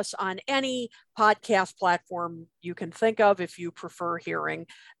find us on any podcast platform you can think of if you prefer hearing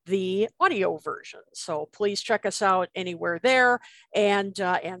the audio version. So please check us out anywhere there, and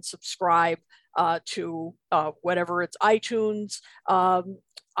subscribe to whatever it's iTunes,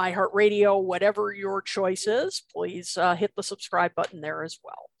 iHeartRadio, whatever your choice is. Please hit the subscribe button there as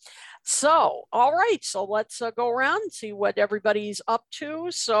well. So, all right, so let's go around and see what everybody's up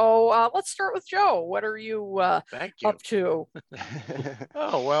to. So let's start with Joe. What are you up to?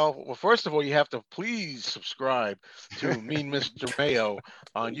 Oh, well, first of all, you have to please subscribe to Mean Mr. Mayo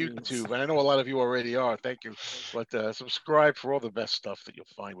on YouTube. And I know a lot of you already are. Thank you. But subscribe for all the best stuff that you'll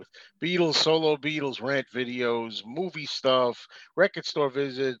find with Beatles, solo Beatles, rant videos, movie stuff, record store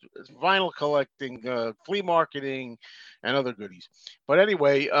visit, vinyl collecting, flea marketing, and other goodies. But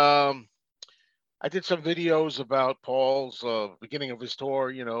anyway, I did some videos about Paul's beginning of his tour,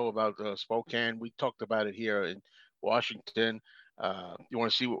 about Spokane. We talked about it here in Washington. you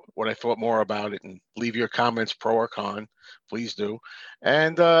want to see what I thought more about it and leave your comments pro or con, please do.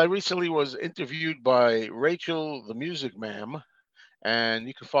 And I recently was interviewed by Rachel, the Music Ma'am, and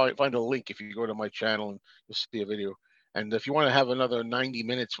you can find a link if you go to my channel and you'll see a video. And if you want to have another 90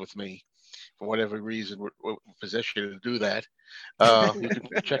 minutes with me, for whatever reason, we're positioned to do that. You can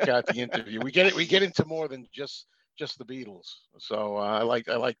check out the interview. We get into more than just the Beatles. So I like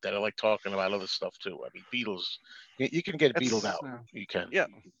that. I like talking about other stuff too. I mean, Beatles, you can get Beatled out. You can. Yeah.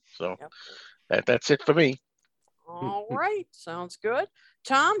 So that's it for me. All right. Sounds good.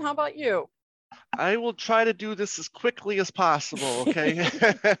 Tom, how about you? I will try to do this as quickly as possible. Okay.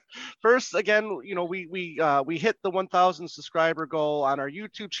 First, again, you know, we hit the 1,000 subscriber goal on our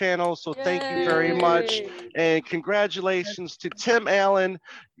YouTube channel, so thank you very much, and congratulations to Tim Allen.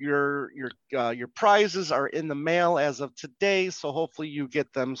 Your prizes are in the mail as of today, so hopefully you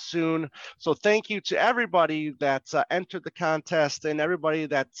get them soon. So thank you to everybody that entered the contest and everybody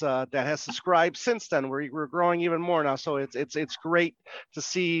that has subscribed since then. We're growing even more now, so it's great to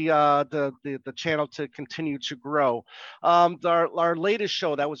see the channel to continue to grow. Our latest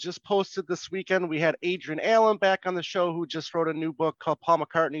show that was just posted this weekend, we had Adrian Allen back on the show, who just wrote a new book called Paul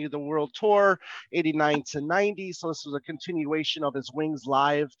McCartney, The World Tour, 89 to 90. So this was a continuation of his Wings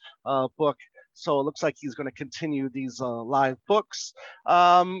Live book. So it looks like he's going to continue these live books.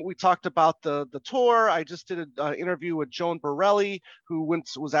 We talked about the tour. I just did an interview with Joan Borelli, who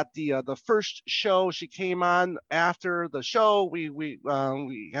was at the first show. She came on after the show. We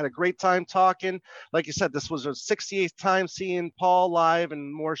had a great time talking. Like you said, this was her 68th time seeing Paul live,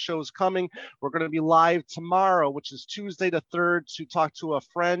 and more shows coming. We're going to be live tomorrow, which is Tuesday the 3rd, to talk to a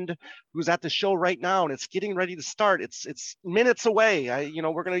friend who's at the show right now, and it's getting ready to start. It's minutes away.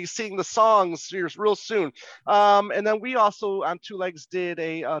 We're going to be seeing the songs here real soon. And then we also on Two Legs did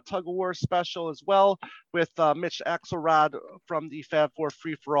a tug of war special as well with Mitch Axelrod from the Fab Four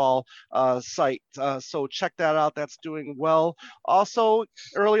Free for All site. So check that out. That's doing well. Also,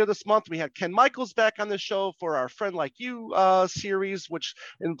 earlier this month, we had Ken Michaels back on the show for our Friend Like You series, which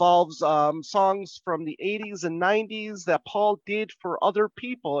involves songs from the 80s and 90s that Paul did for other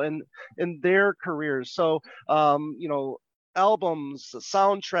people in their careers. So, albums,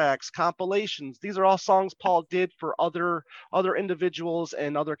 soundtracks, compilations. These are all songs Paul did for other individuals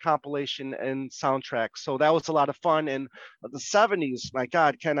and other compilation and soundtracks. So that was a lot of fun. And the 70s, my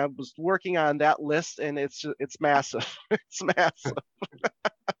God, Ken, I was working on that list, and it's massive. It's massive.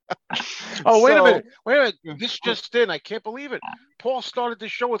 Oh, wait a minute. This just in. I can't believe it. Paul started the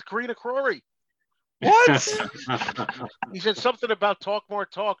show with Karina Crowley. What? He said something about talk more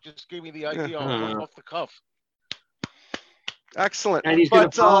talk. Just gave me the idea off the cuff. Excellent. And he's going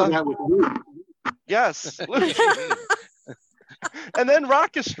to follow that with you. Yes. And then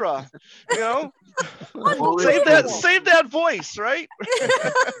Rockestra, save that voice, right?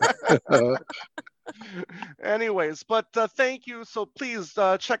 Anyways, but thank you. So please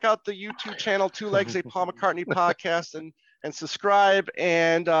check out the YouTube channel, Two Legs, a Paul McCartney podcast, and subscribe,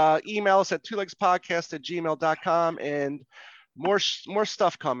 and email us at twolegspodcast@gmail.com, and more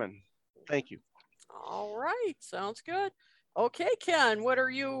stuff coming. Thank you. All right. Sounds good. Okay, Ken, what are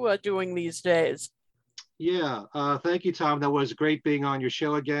you doing these days? Yeah, thank you, Tom. That was great being on your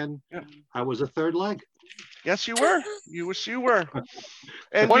show again. Yeah. I was a third leg. Yes, you were. You were.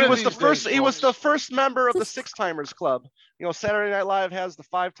 And he was the first member of the Six Timers Club. Saturday Night Live has the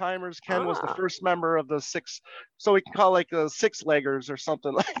 5 timers. Ken was the first member of the 6, so we can call like the 6 leggers or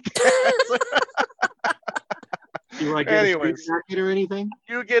something like that. You want to get a jacket or anything?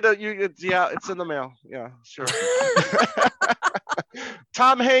 Yeah, it's in the mail. Yeah, sure.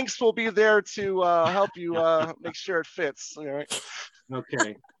 Tom Hanks will be there to help you make sure it fits. All right.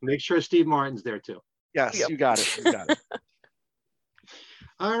 Okay. Make sure Steve Martin's there too. Yes, yep. You got it.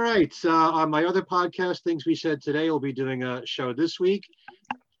 All right. On my other podcast, Things We Said Today, we'll be doing a show this week.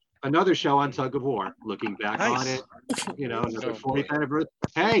 Another show on Tug of War, looking back on it, another 40th anniversary.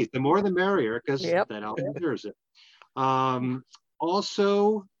 Hey, the more the merrier, because that album deserves it.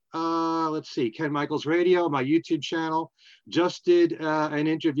 Also, let's see, Ken Michaels Radio, my YouTube channel, just did an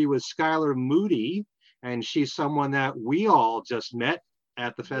interview with Skylar Moody, and she's someone that we all just met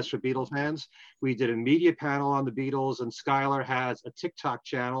at the Fest for Beatles Fans. We did a media panel on the Beatles, and Skylar has a TikTok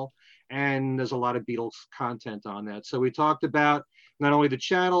channel, and there's a lot of Beatles content on that. So we talked about not only the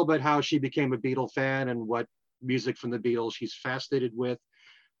channel, but how she became a Beatle fan and what music from the Beatles she's fascinated with.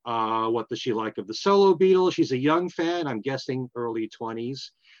 What does she like of the solo Beatles? She's a young fan, I'm guessing early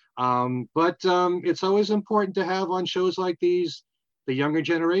 20s. But it's always important to have on shows like these the younger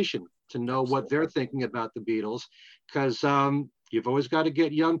generation to know what they're thinking about the Beatles, because you've always got to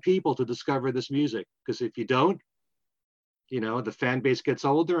get young people to discover this music, because if you don't, You know, the fan base gets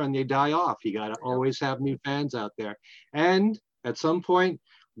older and they die off. You got to always have new fans out there. And at some point,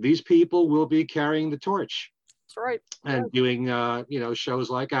 these people will be carrying the torch. That's right. And doing, you know, shows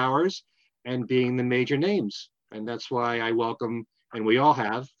like ours and being the major names. And that's why I welcome, and we all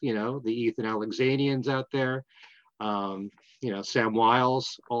have, you know, the Ethan Alexanians out there, you know, Sam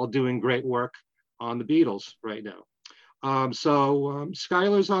Wiles, all doing great work on the Beatles right now.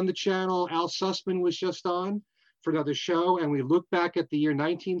 Skylar's on the channel. Al Sussman was just on for another show, and we look back at the year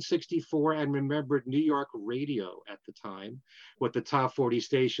 1964 and remembered New York radio at the time, what the top 40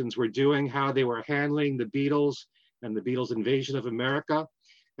 stations were doing, how they were handling the Beatles and the Beatles' invasion of America.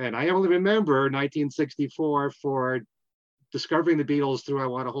 And I only remember 1964 for discovering the Beatles through I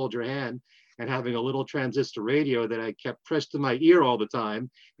Want to Hold Your Hand and having a little transistor radio that I kept pressed to my ear all the time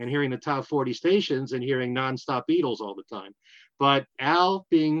and hearing the top 40 stations and hearing nonstop Beatles all the time. But Al,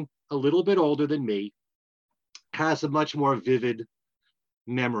 being a little bit older than me, has a much more vivid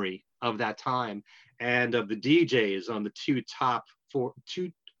memory of that time and of the DJs on the two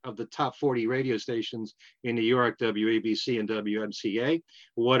of the top 40 radio stations in New York, WABC and WMCA,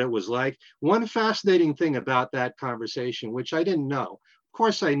 what it was like. One fascinating thing about that conversation, which I didn't know, of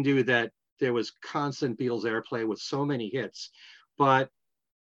course I knew that there was constant Beatles airplay with so many hits, but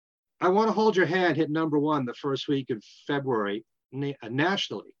I Want to Hold Your Hand hit #1 the first week of February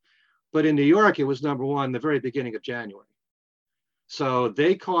nationally. But in New York, it was #1 the very beginning of January. So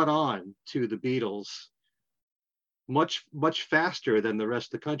they caught on to the Beatles much, much faster than the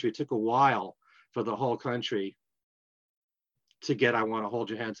rest of the country. It took a while for the whole country to get I Want to Hold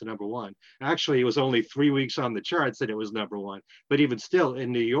Your Hand to #1. Actually, it was only 3 weeks on the charts and it was #1. But even still,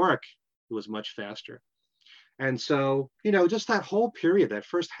 in New York, it was much faster. And so, you know, just that whole period, that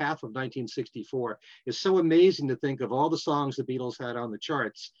first half of 1964 is so amazing to think of all the songs the Beatles had on the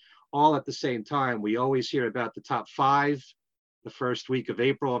charts all at the same time. We always hear about the top 5 the first week of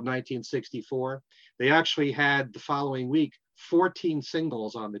April of 1964. They actually had the following week 14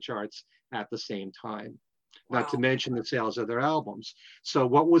 singles on the charts at the same time, not to mention the sales of their albums. So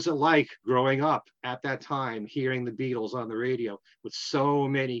what was it like growing up at that time, hearing the Beatles on the radio with so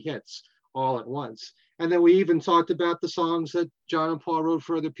many hits all at once? And then we even talked about the songs that John and Paul wrote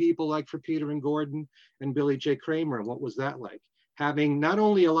for other people, like for Peter and Gordon and Billy J. Kramer. And what was that like? Having not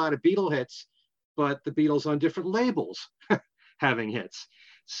only a lot of Beatle hits, but the Beatles on different labels having hits.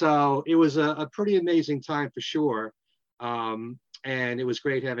 So it was a pretty amazing time for sure. And it was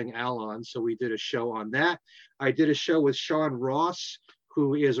great having Al on. So we did a show on that. I did a show with Sean Ross,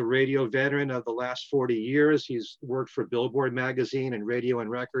 who is a radio veteran of the last 40 years. He's worked for Billboard magazine and Radio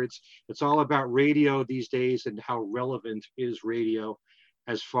and Records. It's all about radio these days and how relevant is radio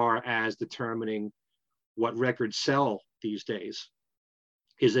as far as determining what records sell these days.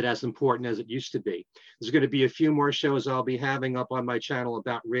 Is it as important as it used to be? There's going to be a few more shows I'll be having up on my channel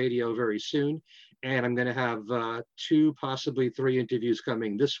about radio very soon. And I'm going to have 2, possibly 3 interviews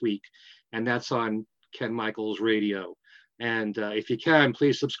coming this week. And that's on Ken Michaels Radio. And if you can,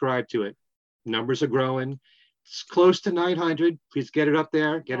 please subscribe to it. Numbers are growing. It's close to 900. Please get it up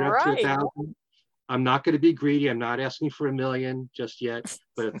there. Get it up to 1,000. I'm not going to be greedy. I'm not asking for 1 million just yet,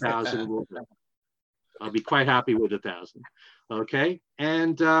 but 1,000 will be. I'll be quite happy with 1,000. Okay.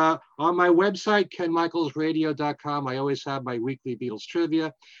 And on my website, kenmichaelsradio.com, I always have my weekly Beatles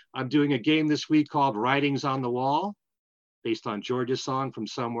trivia. I'm doing a game this week called Writings on the Wall, based on George's song From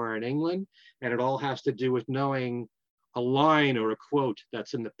Somewhere in England. And it all has to do with knowing a line or a quote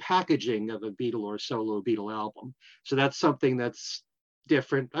that's in the packaging of a Beatle or solo Beatle album. So that's something that's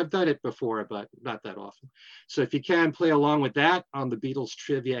different. I've done it before, but not that often. So if you can, play along with that on the Beatles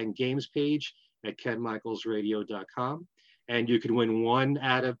trivia and games page at kenmichaelsradio.com. And you can win 1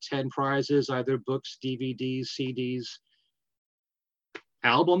 out of 10 prizes, either books, DVDs, CDs,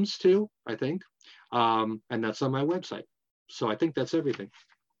 albums too, I think. And that's on my website. So I think that's everything.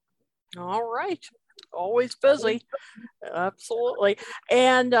 All right. Always busy. Absolutely.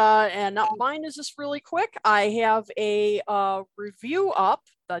 And mine is just really quick. I have a review up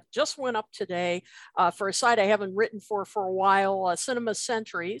that just went up today for a site I haven't written for a while, Cinema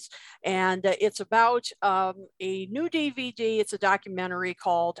Centuries. And it's about a new DVD. It's a documentary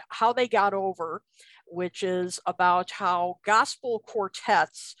called How They Got Over, which is about how gospel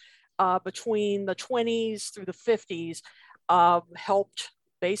quartets between the 20s through the 50s helped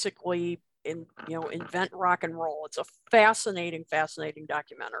basically invent rock and roll. It's a fascinating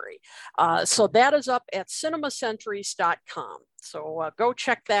documentary. So that is up at cinemacenturies.com. So go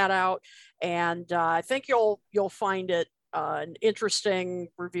check that out. And I think you'll find it an interesting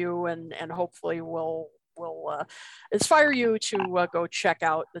review and hopefully will will inspire you to go check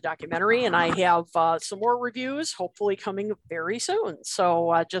out the documentary. And I have some more reviews hopefully coming very soon.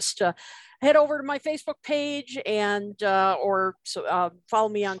 So just head over to my Facebook page and follow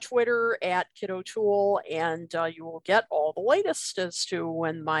me on Twitter at Kid O'Toole, and you will get all the latest as to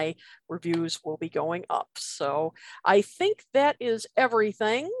when my reviews will be going up. So I think that is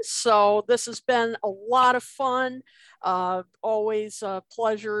everything. So this has been a lot of fun. Always a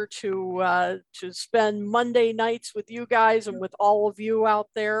pleasure to spend Monday nights with you guys and with all of you out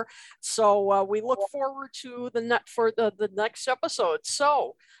there. So we look forward to the next episode.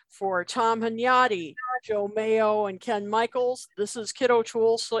 So for Tom Hunyadi, Joe Mayo, and Ken Michaels, this is Kid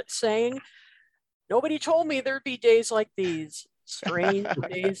O'Toole saying, nobody told me there'd be days like these. Strange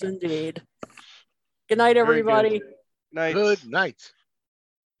days indeed. Good night, everybody. Good night. Good night.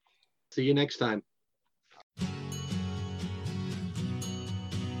 See you next time.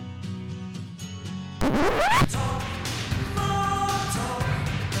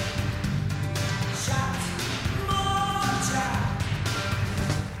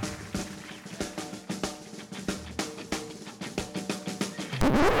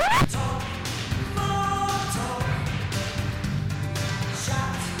 Talk